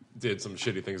she did some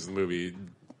shitty things in the movie,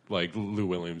 like Lou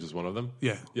Williams is one of them.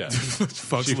 Yeah. Yeah.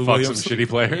 Fucks She Lou fucks Williams. some shitty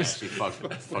players. She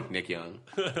fucked Nick Young.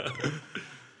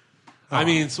 I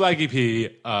mean, Swaggy P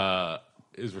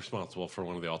is responsible for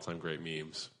one of the all-time great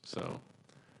memes. So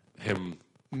him,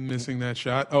 Missing that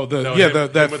shot. Oh, that him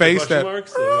with the face question that.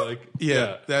 marks, so like,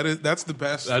 Yeah, that's the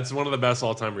best. that's one of the best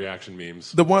all-time reaction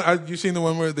memes. The one you seen the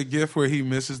one where the gif where he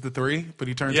misses the three, but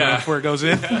he turns Yeah. around before it goes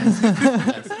in. Yeah,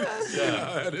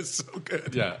 That is so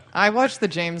good. yeah. I watched the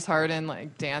James Harden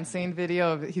like dancing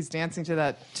video. He's dancing to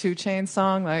that 2 Chainz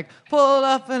song, like "Pulled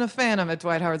Up in a Phantom" at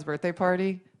Dwight Howard's birthday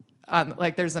party.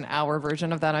 Like there's an hour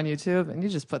version of that on YouTube, and you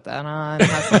just put that on,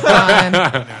 have some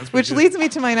fun. Which leads me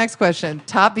to my next question: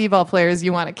 top b-ball players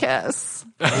you want to kiss?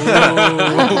 I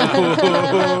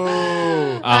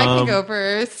can go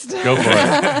first. Go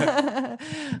for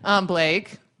it.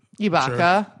 Blake,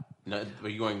 Ibaka. No, are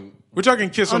you going We're talking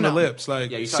kiss on the no. lips,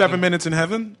 like Yeah, you're 7 talking- minutes in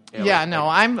heaven. Yeah, no,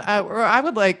 I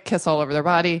would like kiss all over their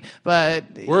body, but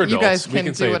We're you adults. guys We can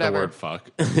can do say whatever. the word fuck.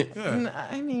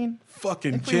 I mean,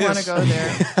 Fucking if kiss. we want to go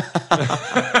there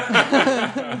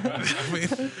I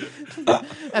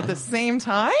mean, at the same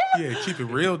time. yeah, keep it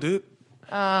real, dude.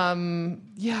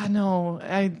 Yeah, no,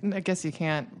 I guess you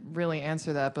can't really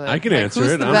answer that, but I can like, answer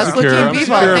who's it. The I'm best secure. looking I'm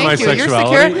people. secure in Thank my you. You're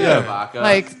sexuality. secure. Yeah.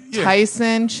 Like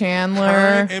Tyson, Chandler.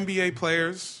 Current NBA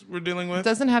players we're dealing with.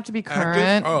 Doesn't have to be Active?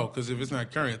 current. Oh, because if it's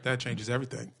not current, that changes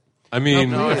everything. I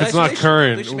mean, No, if they it's should- not they should-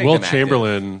 current, they should make Will them active.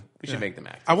 Chamberlain. We should make them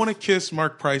act. I want to kiss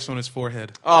Mark Price on his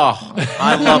forehead. Oh,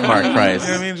 I love Mark Price. You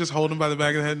know what I mean? Just hold him by the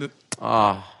back of the head.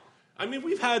 I mean,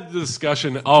 we've had the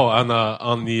discussion. On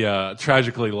the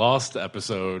Tragically Lost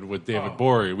episode with David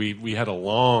Bory, we had a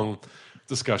long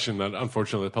discussion that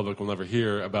unfortunately the public will never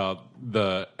hear about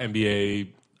the NBA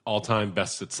all-time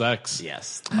best at sex.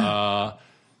 Yes.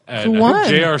 And Who I won?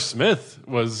 think J.R. Smith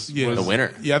was The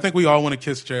winner. Yeah, I think we all want to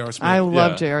kiss J.R. Smith. I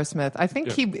love Yeah. J.R. Smith. I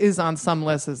think he is on some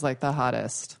lists as like the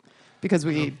hottest because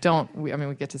we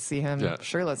get to see him Yeah.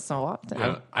 shirtless so often.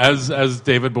 Yeah. As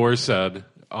David Bory said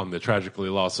on the Tragically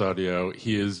Lost audio,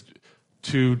 he is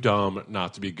too dumb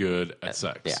not to be good at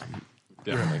sex. Yeah.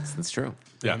 That's true.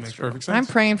 Yeah. That makes perfect sense. I'm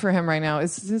praying for him right now.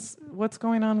 Is this what's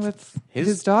going on with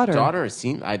his daughter? Daughter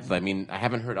seemed. I mean, I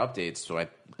haven't heard updates, so I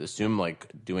assume like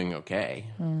doing okay.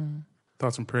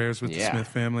 Thoughts and prayers with the Yeah. Smith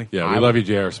family. Yeah, we love you,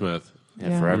 J.R. Smith.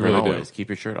 Yeah, forever really and do. always. Keep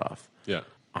your shirt off. Yeah.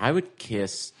 I would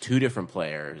kiss two different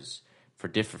players for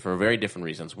very different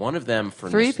reasons. One of them for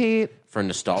Three-peat. for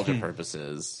nostalgia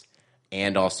purposes,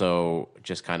 and also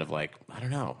just kind of like I don't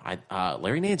know.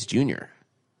 Larry Nance Jr.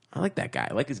 I like that guy.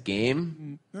 I like his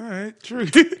game. All right, true.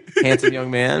 Handsome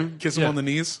young man. Kiss him on the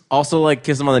knees. Also, like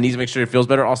kiss him on the knees, make sure he feels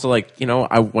better. Also, like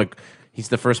I like he's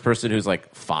the first person who's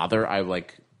like father. I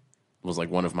like was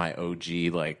like one of my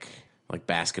OG like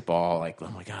basketball. Like oh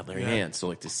my god, Larry Nance. So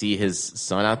like to see his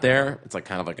son out there, it's like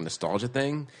kind of like a nostalgia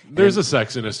thing. There's a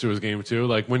sexiness to his game too.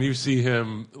 Like when you see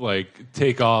him like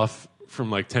take off from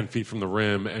like 10 feet from the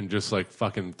rim and just like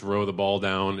fucking throw the ball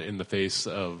down in the face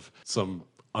of some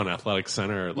unathletic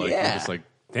center, like you're just like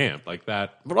damn, like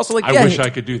that. But also, like, I wish I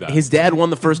could do that. His dad won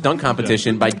the first dunk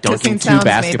competition by dunking Kissing two sounds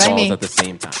made by basketballs me. at the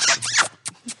same time.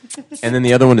 And then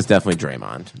the other one is definitely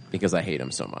Draymond because I hate him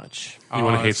so much. You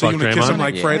want to hate so fuck you want to kiss him Draymond?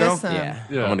 like Yeah. Fredo? Kiss him.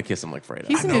 Yeah, I want to kiss him like Fredo.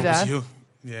 He's a No, new it was dad. you.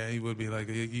 Yeah, he would be like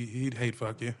he'd hate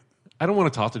fuck you. I don't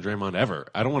want to talk to Draymond ever.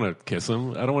 I don't want to kiss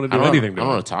him. I don't want to I do don't, anything I to don't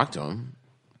him. want to talk to him.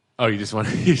 Oh, you just want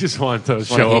to I show up and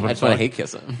just want to fuck. hate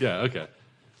kiss him. Yeah, okay.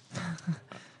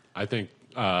 I think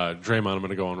Draymond, I'm going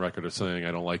to go on record as saying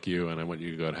I don't like you and I want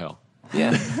you to go to hell.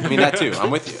 Yeah, I mean that too.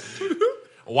 I'm with you.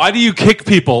 Why do you kick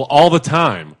people all the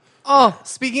time? Oh,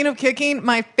 speaking of kicking,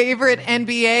 my favorite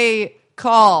NBA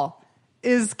call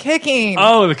is kicking.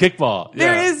 Oh, the kickball.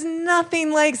 There Yeah. is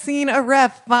nothing like seeing a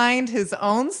ref find his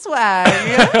own swag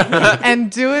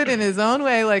and do it in his own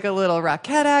way, like a little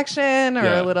rocket action or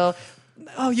Yeah. a little.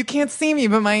 Oh, you can't see me,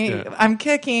 but I'm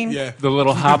kicking. Yeah. the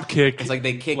little hop kick. It's like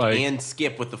they kick like- and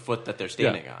skip with the foot that they're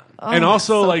standing on. and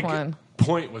also so like fun.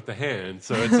 point with the hand.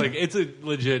 So it's like it's a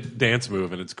legit dance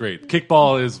move and it's great.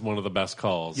 Kickball is one of the best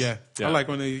calls. Yeah. I like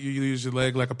when you use your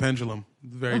leg like a pendulum.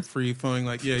 Very free flowing,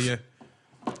 like, yeah.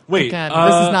 Wait, Again,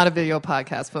 this is not a video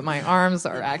podcast, but my arms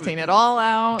are acting it all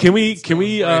out. Can we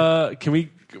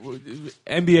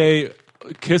NBA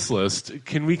kiss list?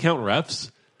 Can we count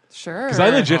refs? Sure. Because I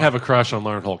legit have a crush on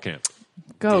Lauren Holtkamp.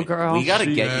 Go, girl. We got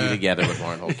to get you together with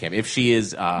Lauren Holtkamp if she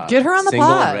is Get her on the single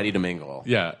pod. and ready to mingle.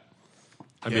 Yeah,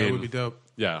 I Yeah, mean, it would be dope.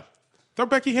 yeah, Throw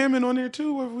Becky Hammond on there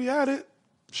too if we had it.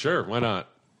 sure, why not?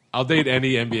 I'll date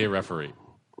any NBA referee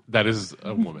that is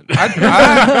a woman.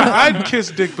 I'd kiss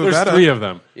Dick There's Bavetta. 3 of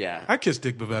them. Yeah. I'd kiss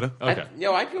Dick Bavetta. Okay,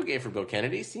 I'd go gay for Bill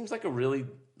Kennedy. Seems like a really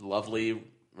lovely,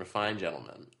 refined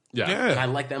gentleman. yeah. And I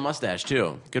Yeah. like that mustache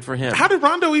too. Good for him. How did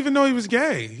Rondo even know he was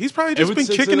gay? He's probably just been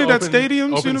It's kicking an it at open- stadiums. You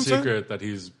know Open what I'm saying? secret that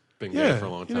he's been gay Yeah, for a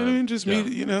long time. you know what I mean. Just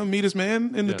Yeah. meet his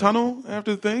man in the Yeah. tunnel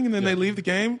after the thing, and then Yeah. they leave the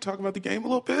game, talk about the game a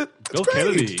little bit. That's Bill great.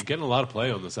 Kennedy getting a lot of play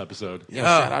on this episode. Yeah,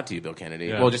 shout out to you, Bill Kennedy.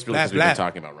 Yeah. Well, just because we've Blah, been blah.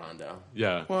 talking about Rondo.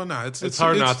 Yeah. Well, no, It's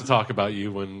hard not to talk about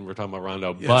you when we're talking about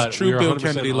Rondo, Yeah, but it's true we're Bill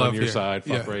 100% Kennedy on love your here. side.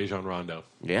 Fuck Yeah. Rage on Rondo.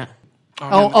 Yeah.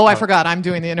 Oh, I forgot. I'm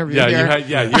doing the interview Yeah, here.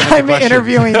 you had the I'm question.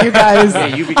 interviewing you guys. Yeah,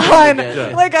 you became on, the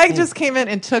guest. like I just came in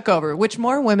and took over, which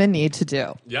more women need to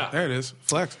do. Yeah. There it is.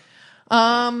 Flex.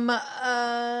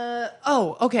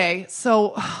 Okay.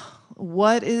 So,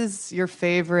 what is your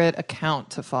favorite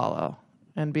account to follow,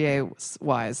 NBA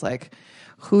wise? Like,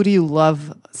 who do you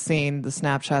love seeing the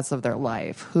snapshots of their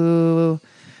life? Who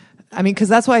I mean, because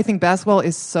that's why I think basketball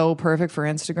is so perfect for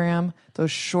Instagram.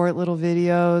 Those short little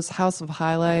videos, House of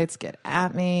Highlights, get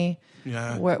at me.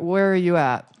 Yeah. Where are you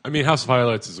at? I mean, House of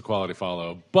Highlights is a quality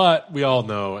follow, but we all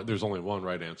know there's only one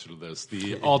right answer to this.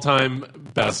 The all-time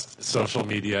best social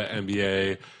media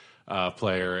NBA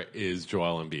player is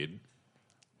Joel Embiid.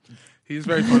 He's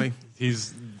very funny.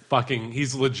 He's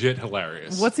legit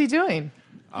hilarious. What's he doing?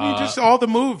 Just all the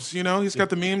moves, He's got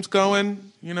the memes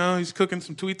going. He's cooking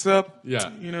some tweets up.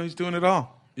 Yeah. He's doing it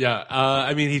all. Yeah,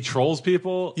 I mean, he trolls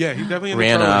people. Yeah, he definitely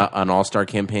Ran an All-Star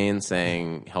campaign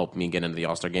saying, help me get into the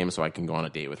All-Star game so I can go on a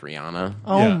date with Rihanna.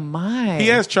 Oh, Yeah. my.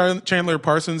 He asked Chandler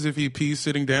Parsons if he pees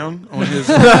sitting down on his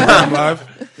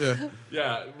live. Yeah.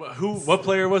 Yeah, what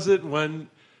player was it when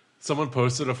someone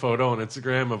posted a photo on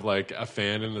Instagram of like a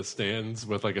fan in the stands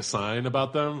with like a sign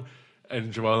about them,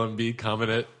 and Joel Embiid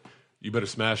commented, "You better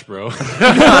smash, bro."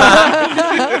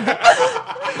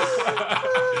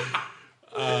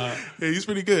 Yeah, he's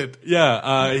pretty good.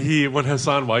 Yeah, when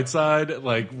Hassan Whiteside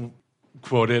like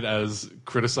quoted as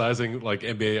criticizing like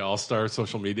NBA All-Star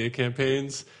social media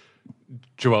campaigns,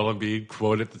 Joel Embiid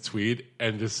quoted the tweet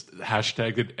and just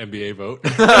hashtagged it NBA vote.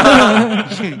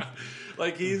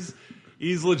 Like he's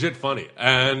legit funny,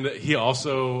 and he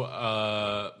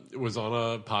also was on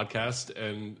a podcast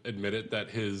and admitted that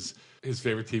his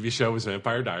favorite TV show was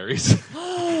Vampire Diaries.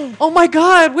 Oh, my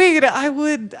God. Wait,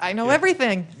 I know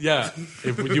everything. Yeah,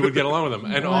 if you would get along with him.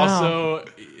 And Wow. also,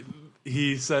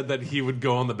 he said that he would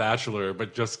go on The Bachelor,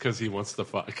 but just because he wants to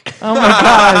fuck. Oh, my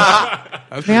gosh. That's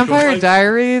pretty Vampire cool.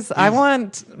 Diaries. I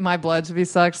want my blood to be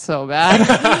sucked so bad.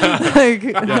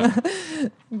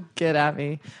 Get at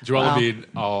me. Joel Wow.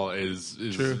 Embiid is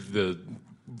the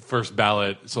first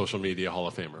ballot social media Hall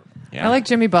of Famer. Yeah. I like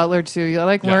Jimmy Butler, too. I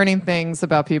like Yeah. learning things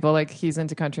about people. Like, he's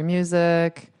into country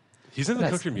music. He's into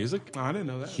That's- country music? Oh, I didn't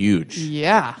know that. Huge.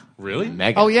 Yeah. Really?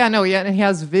 Mega. Oh, yeah, no, yeah. And he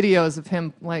has videos of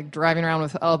him, like, driving around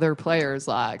with other players,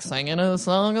 like, singing a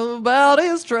song about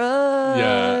his truck.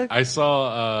 Yeah, I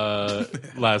saw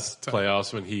last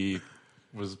playoffs when he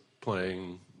was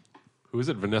playing. Who is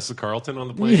it? Vanessa Carlton on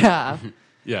the plane. Yeah.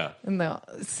 Yeah. And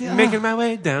Making my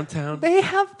way downtown. they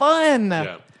have fun.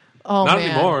 Yeah. Oh, Not man.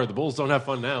 anymore. The Bulls don't have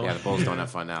fun now. Yeah, the Bulls don't have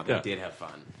fun now. They Yeah. did have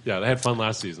fun. Yeah, they had fun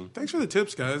last season. Thanks for the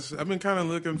tips, guys. I've been kind of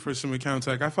looking for some accounts.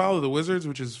 Like I follow the Wizards,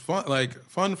 which is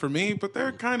fun for me, but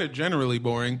they're kind of generally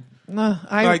boring. No,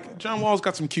 Like John Wall's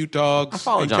got some cute dogs. I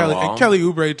follow and John Kelly, Wall. and Kelly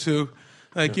Oubre too.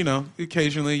 Like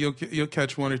occasionally you'll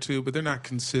catch one or two, but they're not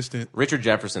consistent. Richard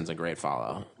Jefferson's a great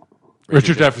follow.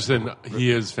 Richard Jefferson,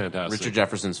 he is fantastic. Richard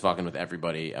Jefferson's fucking with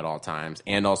everybody at all times,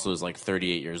 and also is like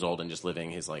 38 years old and just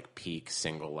living his like peak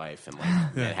single life in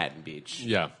like Manhattan Beach.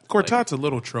 Yeah. Cortat's a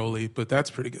little trolly, but that's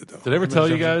pretty good though. Did I ever tell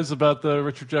you guys about the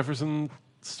Richard Jefferson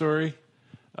story?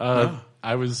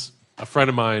 A friend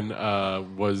of mine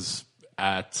was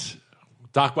at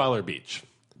Dockweiler Beach,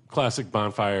 classic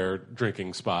bonfire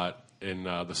drinking spot in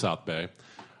the South Bay,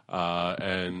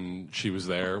 and she was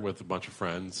there with a bunch of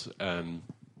friends and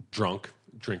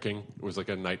drinking. It was like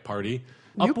a night party.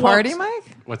 You party,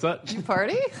 Mike? What's that? You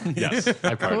party? Yes,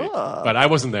 I partied, Cool. but I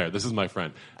wasn't there. This is my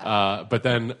friend. But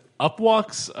then up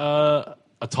walks a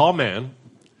tall man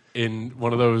in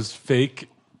one of those fake,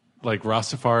 like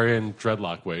Rastafarian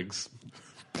dreadlock wigs.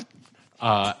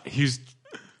 He's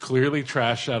clearly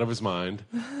trashed out of his mind,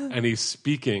 and he's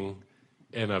speaking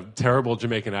in a terrible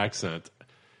Jamaican accent.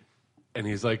 And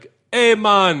he's like, "Hey,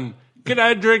 man, can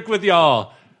I drink with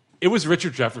y'all?" It was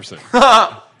Richard Jefferson.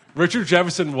 Richard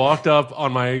Jefferson walked up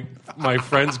on my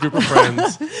friend's group of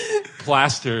friends,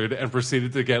 plastered, and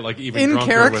proceeded to get like even In drunker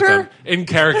character? with them. In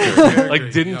character,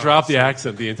 like didn't Yeah. drop the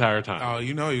accent the entire time. Oh,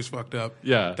 he was fucked up.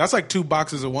 Yeah. That's like 2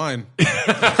 boxes of wine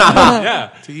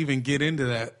Yeah, to even get into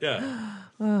that.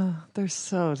 yeah. They're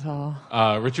so tall.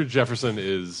 Richard Jefferson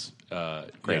is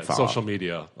Great follow. social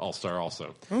media all-star.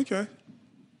 Also, Okay.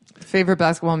 Favorite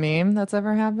basketball meme that's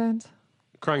ever happened?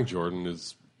 Crying Jordan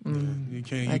is. You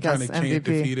can't. I You guess kind of can't MVP.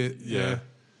 defeat it. Yeah.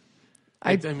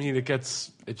 I- I mean,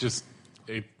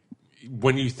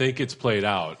 when you think it's played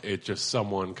out, it just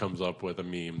someone comes up with a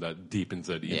meme that deepens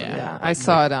it even Yeah. more. Yeah, I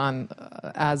saw it on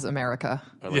As America.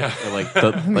 Or like, Yeah. or like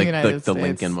the United the States.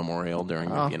 Lincoln Memorial during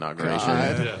the inauguration.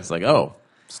 God. Yeah. It's like, oh,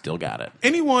 still got it.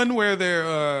 Anyone where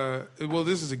they're well,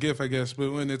 this is a GIF, I guess,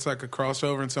 but when it's like a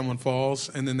crossover and someone falls,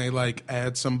 and then they like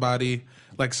add somebody,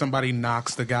 like somebody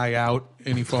knocks the guy out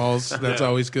and he falls. That's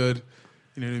always good.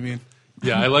 You know what I mean?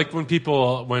 Yeah, I like when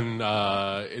people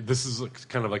this is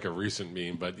kind of like a recent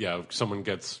meme, but yeah, someone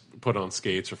gets put on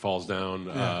skates or falls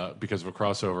down because of a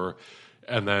crossover,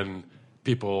 and then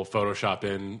people Photoshop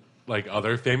in like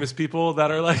other famous people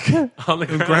that are like on the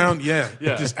ground. Yeah.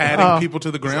 Just adding people to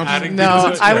the ground.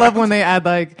 No, I love when they add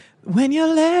like, when your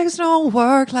legs don't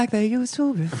work like they used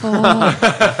to before.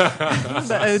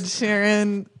 The Ed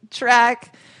Sheeran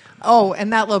track. Oh,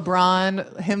 and that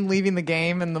LeBron, him leaving the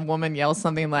game, and the woman yells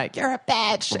something like, "You're a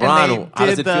bitch." LeBron, and how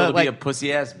does it feel to be a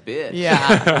pussy-ass bitch?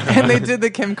 Yeah. And they did the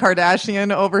Kim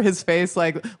Kardashian over his face,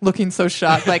 like, looking so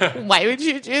shocked, like, why would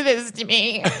you do this to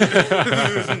me?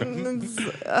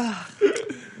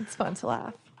 It's fun to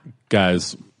laugh.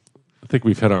 Guys, I think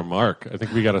we've hit our mark. I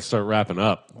think we got to start wrapping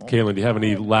up. Kaylin, do you have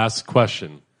any last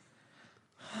question?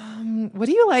 What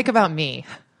do you like about me?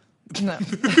 No.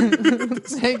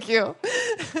 Thank you.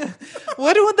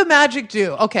 What would the magic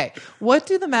do? Okay. What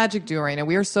do the magic do right now?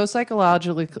 We are so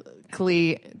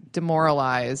psychologically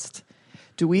demoralized.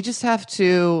 Do we just have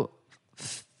to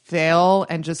fail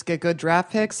and just get good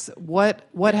draft picks? What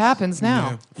happens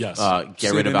now? Yes.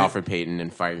 Get rid of Alfred Payton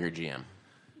and fire your GM.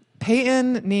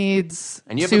 Peyton needs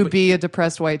to be a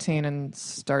depressed white teen and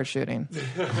start shooting.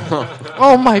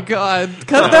 Oh my God.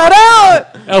 Cut that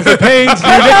out. Alfred Payne's Cut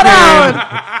that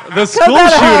out. the school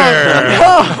shooter.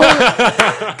 No.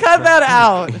 Cut that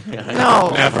out. No.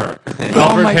 Never. Oh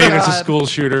Alfred my Payton's a God. school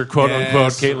shooter, quote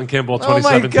unquote, Caitlin Kimball,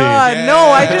 2017. Oh my God. No,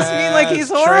 I just mean like he's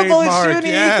horrible at Trademark,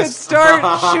 shooting. yes. He could start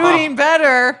shooting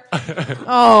better.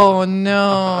 Oh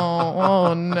no.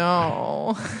 Oh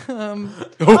no. Oh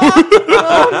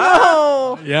no.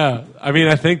 Yeah, I mean,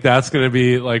 I think that's going to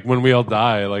be like when we all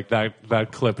die. Like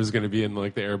that clip is going to be in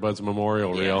like the Airbuds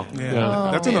memorial reel. Yeah.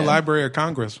 That's in the Library of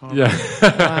Congress. Huh? Yeah.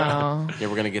 Wow. Yeah,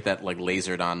 we're gonna get that like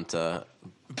lasered onto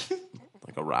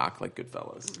like a rock, like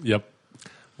Goodfellas. Yep.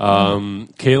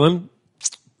 Caitlin,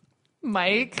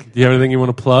 Mike. do you have anything you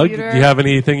want to plug? Peter? Do you have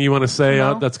anything you want to say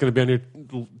No. that's going to be on your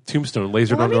tombstone,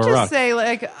 lasered Let onto me a just rock? say,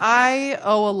 like, I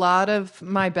owe a lot of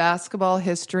my basketball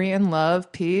history and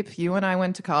love. Peep, you and I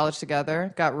went to college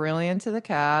together, got really into the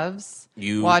Cavs.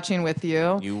 Watching with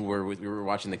you. We were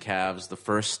watching the Cavs, the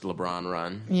first LeBron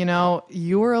run. You know,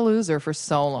 you were a loser for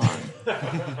so long.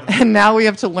 And now we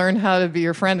have to learn how to be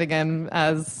your friend again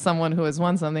as someone who has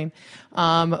won something.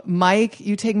 Mike,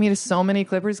 you take me to so many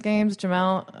Clippers games.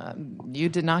 Jamel, you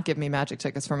did not give me Magic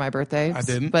tickets for my birthday. I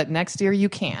didn't. But next year you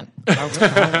can.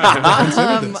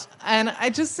 Consider this. And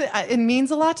it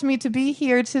means a lot to me to be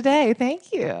here today.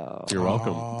 Thank you. You're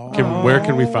welcome. Where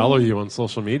can we follow you on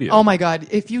social media? Oh my God.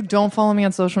 If you don't follow me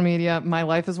on social media, my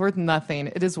life is worth nothing.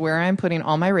 It is where I'm putting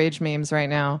all my rage memes right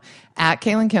now. At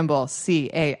Caitlin Kimball,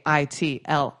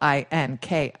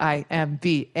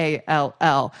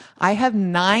 CAITLINKIMBALL. I have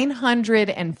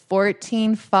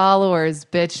 914 followers,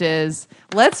 bitches.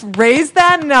 Let's raise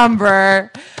that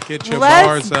number. Get your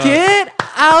Let's bars up. get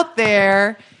out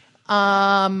there.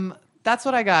 That's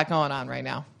what I got going on right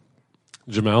now.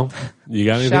 Jamel, you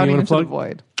got anything Shouting you want into to the plug?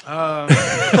 void.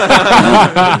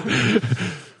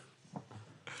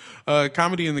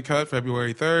 Comedy in the Cut,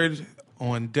 February 3rd.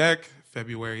 On Deck,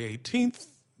 February 18th.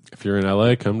 If you're in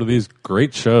LA, come to these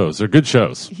great shows. They're good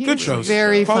shows. He's Good shows.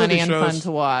 very Quality funny and shows. fun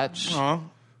to watch.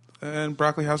 And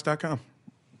broccolihouse.com.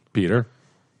 Peter.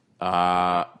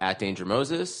 At Danger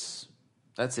Moses.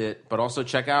 That's it. But also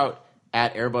check out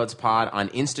at Airbuds Pod on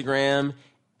Instagram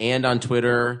and on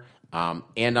Twitter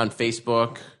and on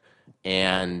Facebook.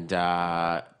 And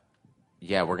we're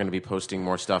going to be posting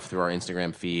more stuff through our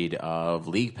Instagram feed of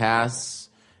League Pass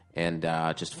and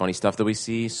just funny stuff that we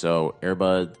see. So at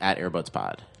Airbuds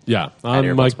Pod. Yeah, I'm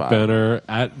Airbuds Mike Pod. Benner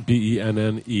at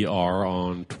BENNER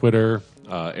on Twitter.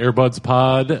 Airbuds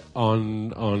Pod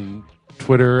on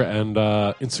Twitter and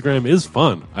Instagram is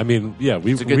fun. I mean, yeah,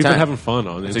 we've been time. having fun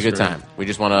on Instagram. It's a good time. We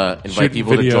just want to invite Shooting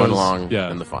people to join videos, along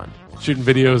yeah. in the fun. Shooting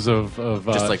videos of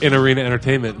Just like- in-arena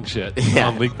entertainment and shit Yeah.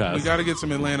 on League Pass. We got to get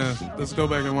some Atlanta. Let's go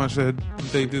back and watch that.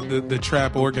 They did the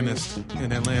trap organist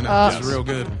in Atlanta. It's real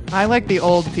good. I like the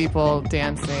old people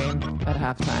dancing at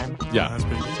halftime. Yeah, it's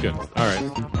good. All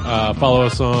right. Follow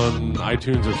us on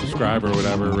iTunes or subscribe or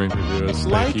whatever. Rate and review us.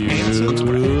 Like Thank and you.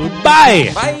 subscribe.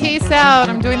 Bye. Peace out.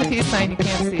 I'm doing the peace sign. You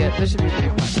can't see it. This should be pretty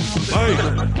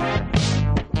fun.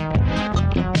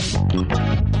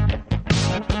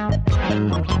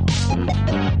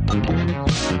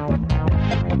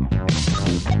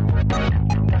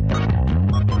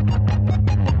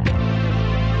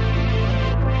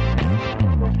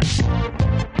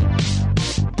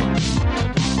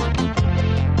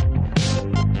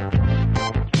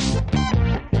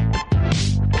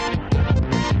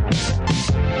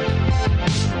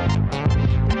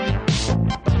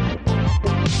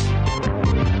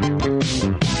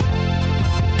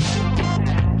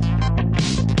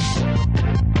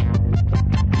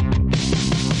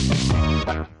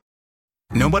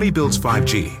 Nobody builds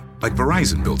 5G Like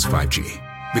Verizon builds 5G.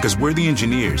 Because we're the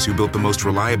engineers who built the most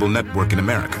reliable network in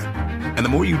America. And the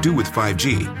more you do with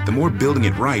 5G, the more building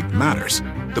it right matters.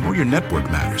 The more your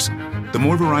network matters. The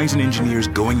more Verizon engineers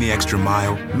going the extra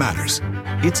mile matters.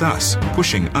 It's us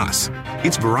pushing us.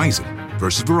 It's Verizon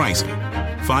versus Verizon.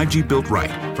 5G built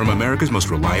right from America's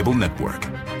most reliable network.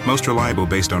 Most reliable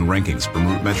based on rankings from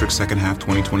RootMetrics second half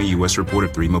 2020 U.S. report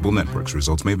of 3 mobile networks.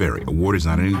 Results may vary. Award is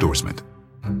not an endorsement.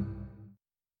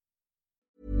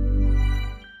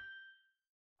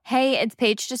 Hey, it's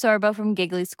Paige DeSorbo from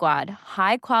Giggly Squad.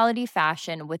 High quality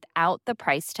fashion without the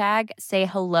price tag. Say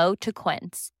hello to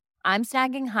Quince. I'm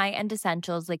snagging high-end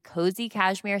essentials like cozy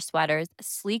cashmere sweaters,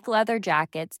 sleek leather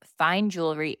jackets, fine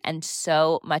jewelry, and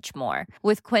so much more.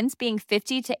 With Quince being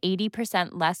 50 to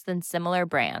 80% less than similar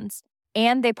brands.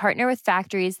 And they partner with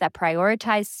factories that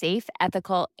prioritize safe,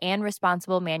 ethical, and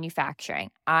responsible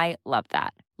manufacturing. I love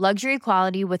that. Luxury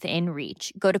quality within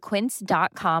reach. Go to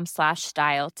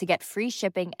quince.com/style to get free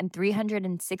shipping and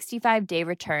 365-day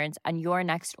returns on your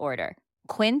next order.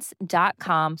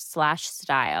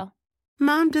 Quince.com/style.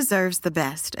 Mom deserves the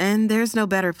best, and there's no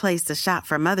better place to shop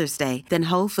for Mother's Day than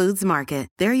Whole Foods Market.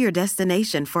 They're your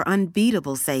destination for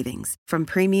unbeatable savings, from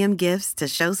premium gifts to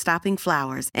show-stopping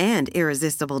flowers and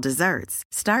irresistible desserts.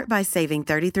 Start by saving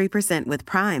 33% with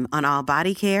Prime on all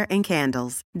body care and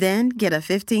candles. Then get a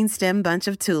 15-stem bunch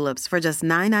of tulips for just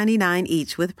 $9.99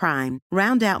 each with Prime.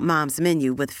 Round out Mom's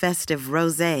menu with festive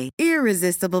rosé,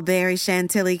 irresistible berry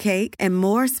chantilly cake, and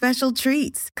more special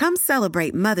treats. Come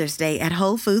celebrate Mother's Day at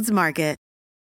Whole Foods Market.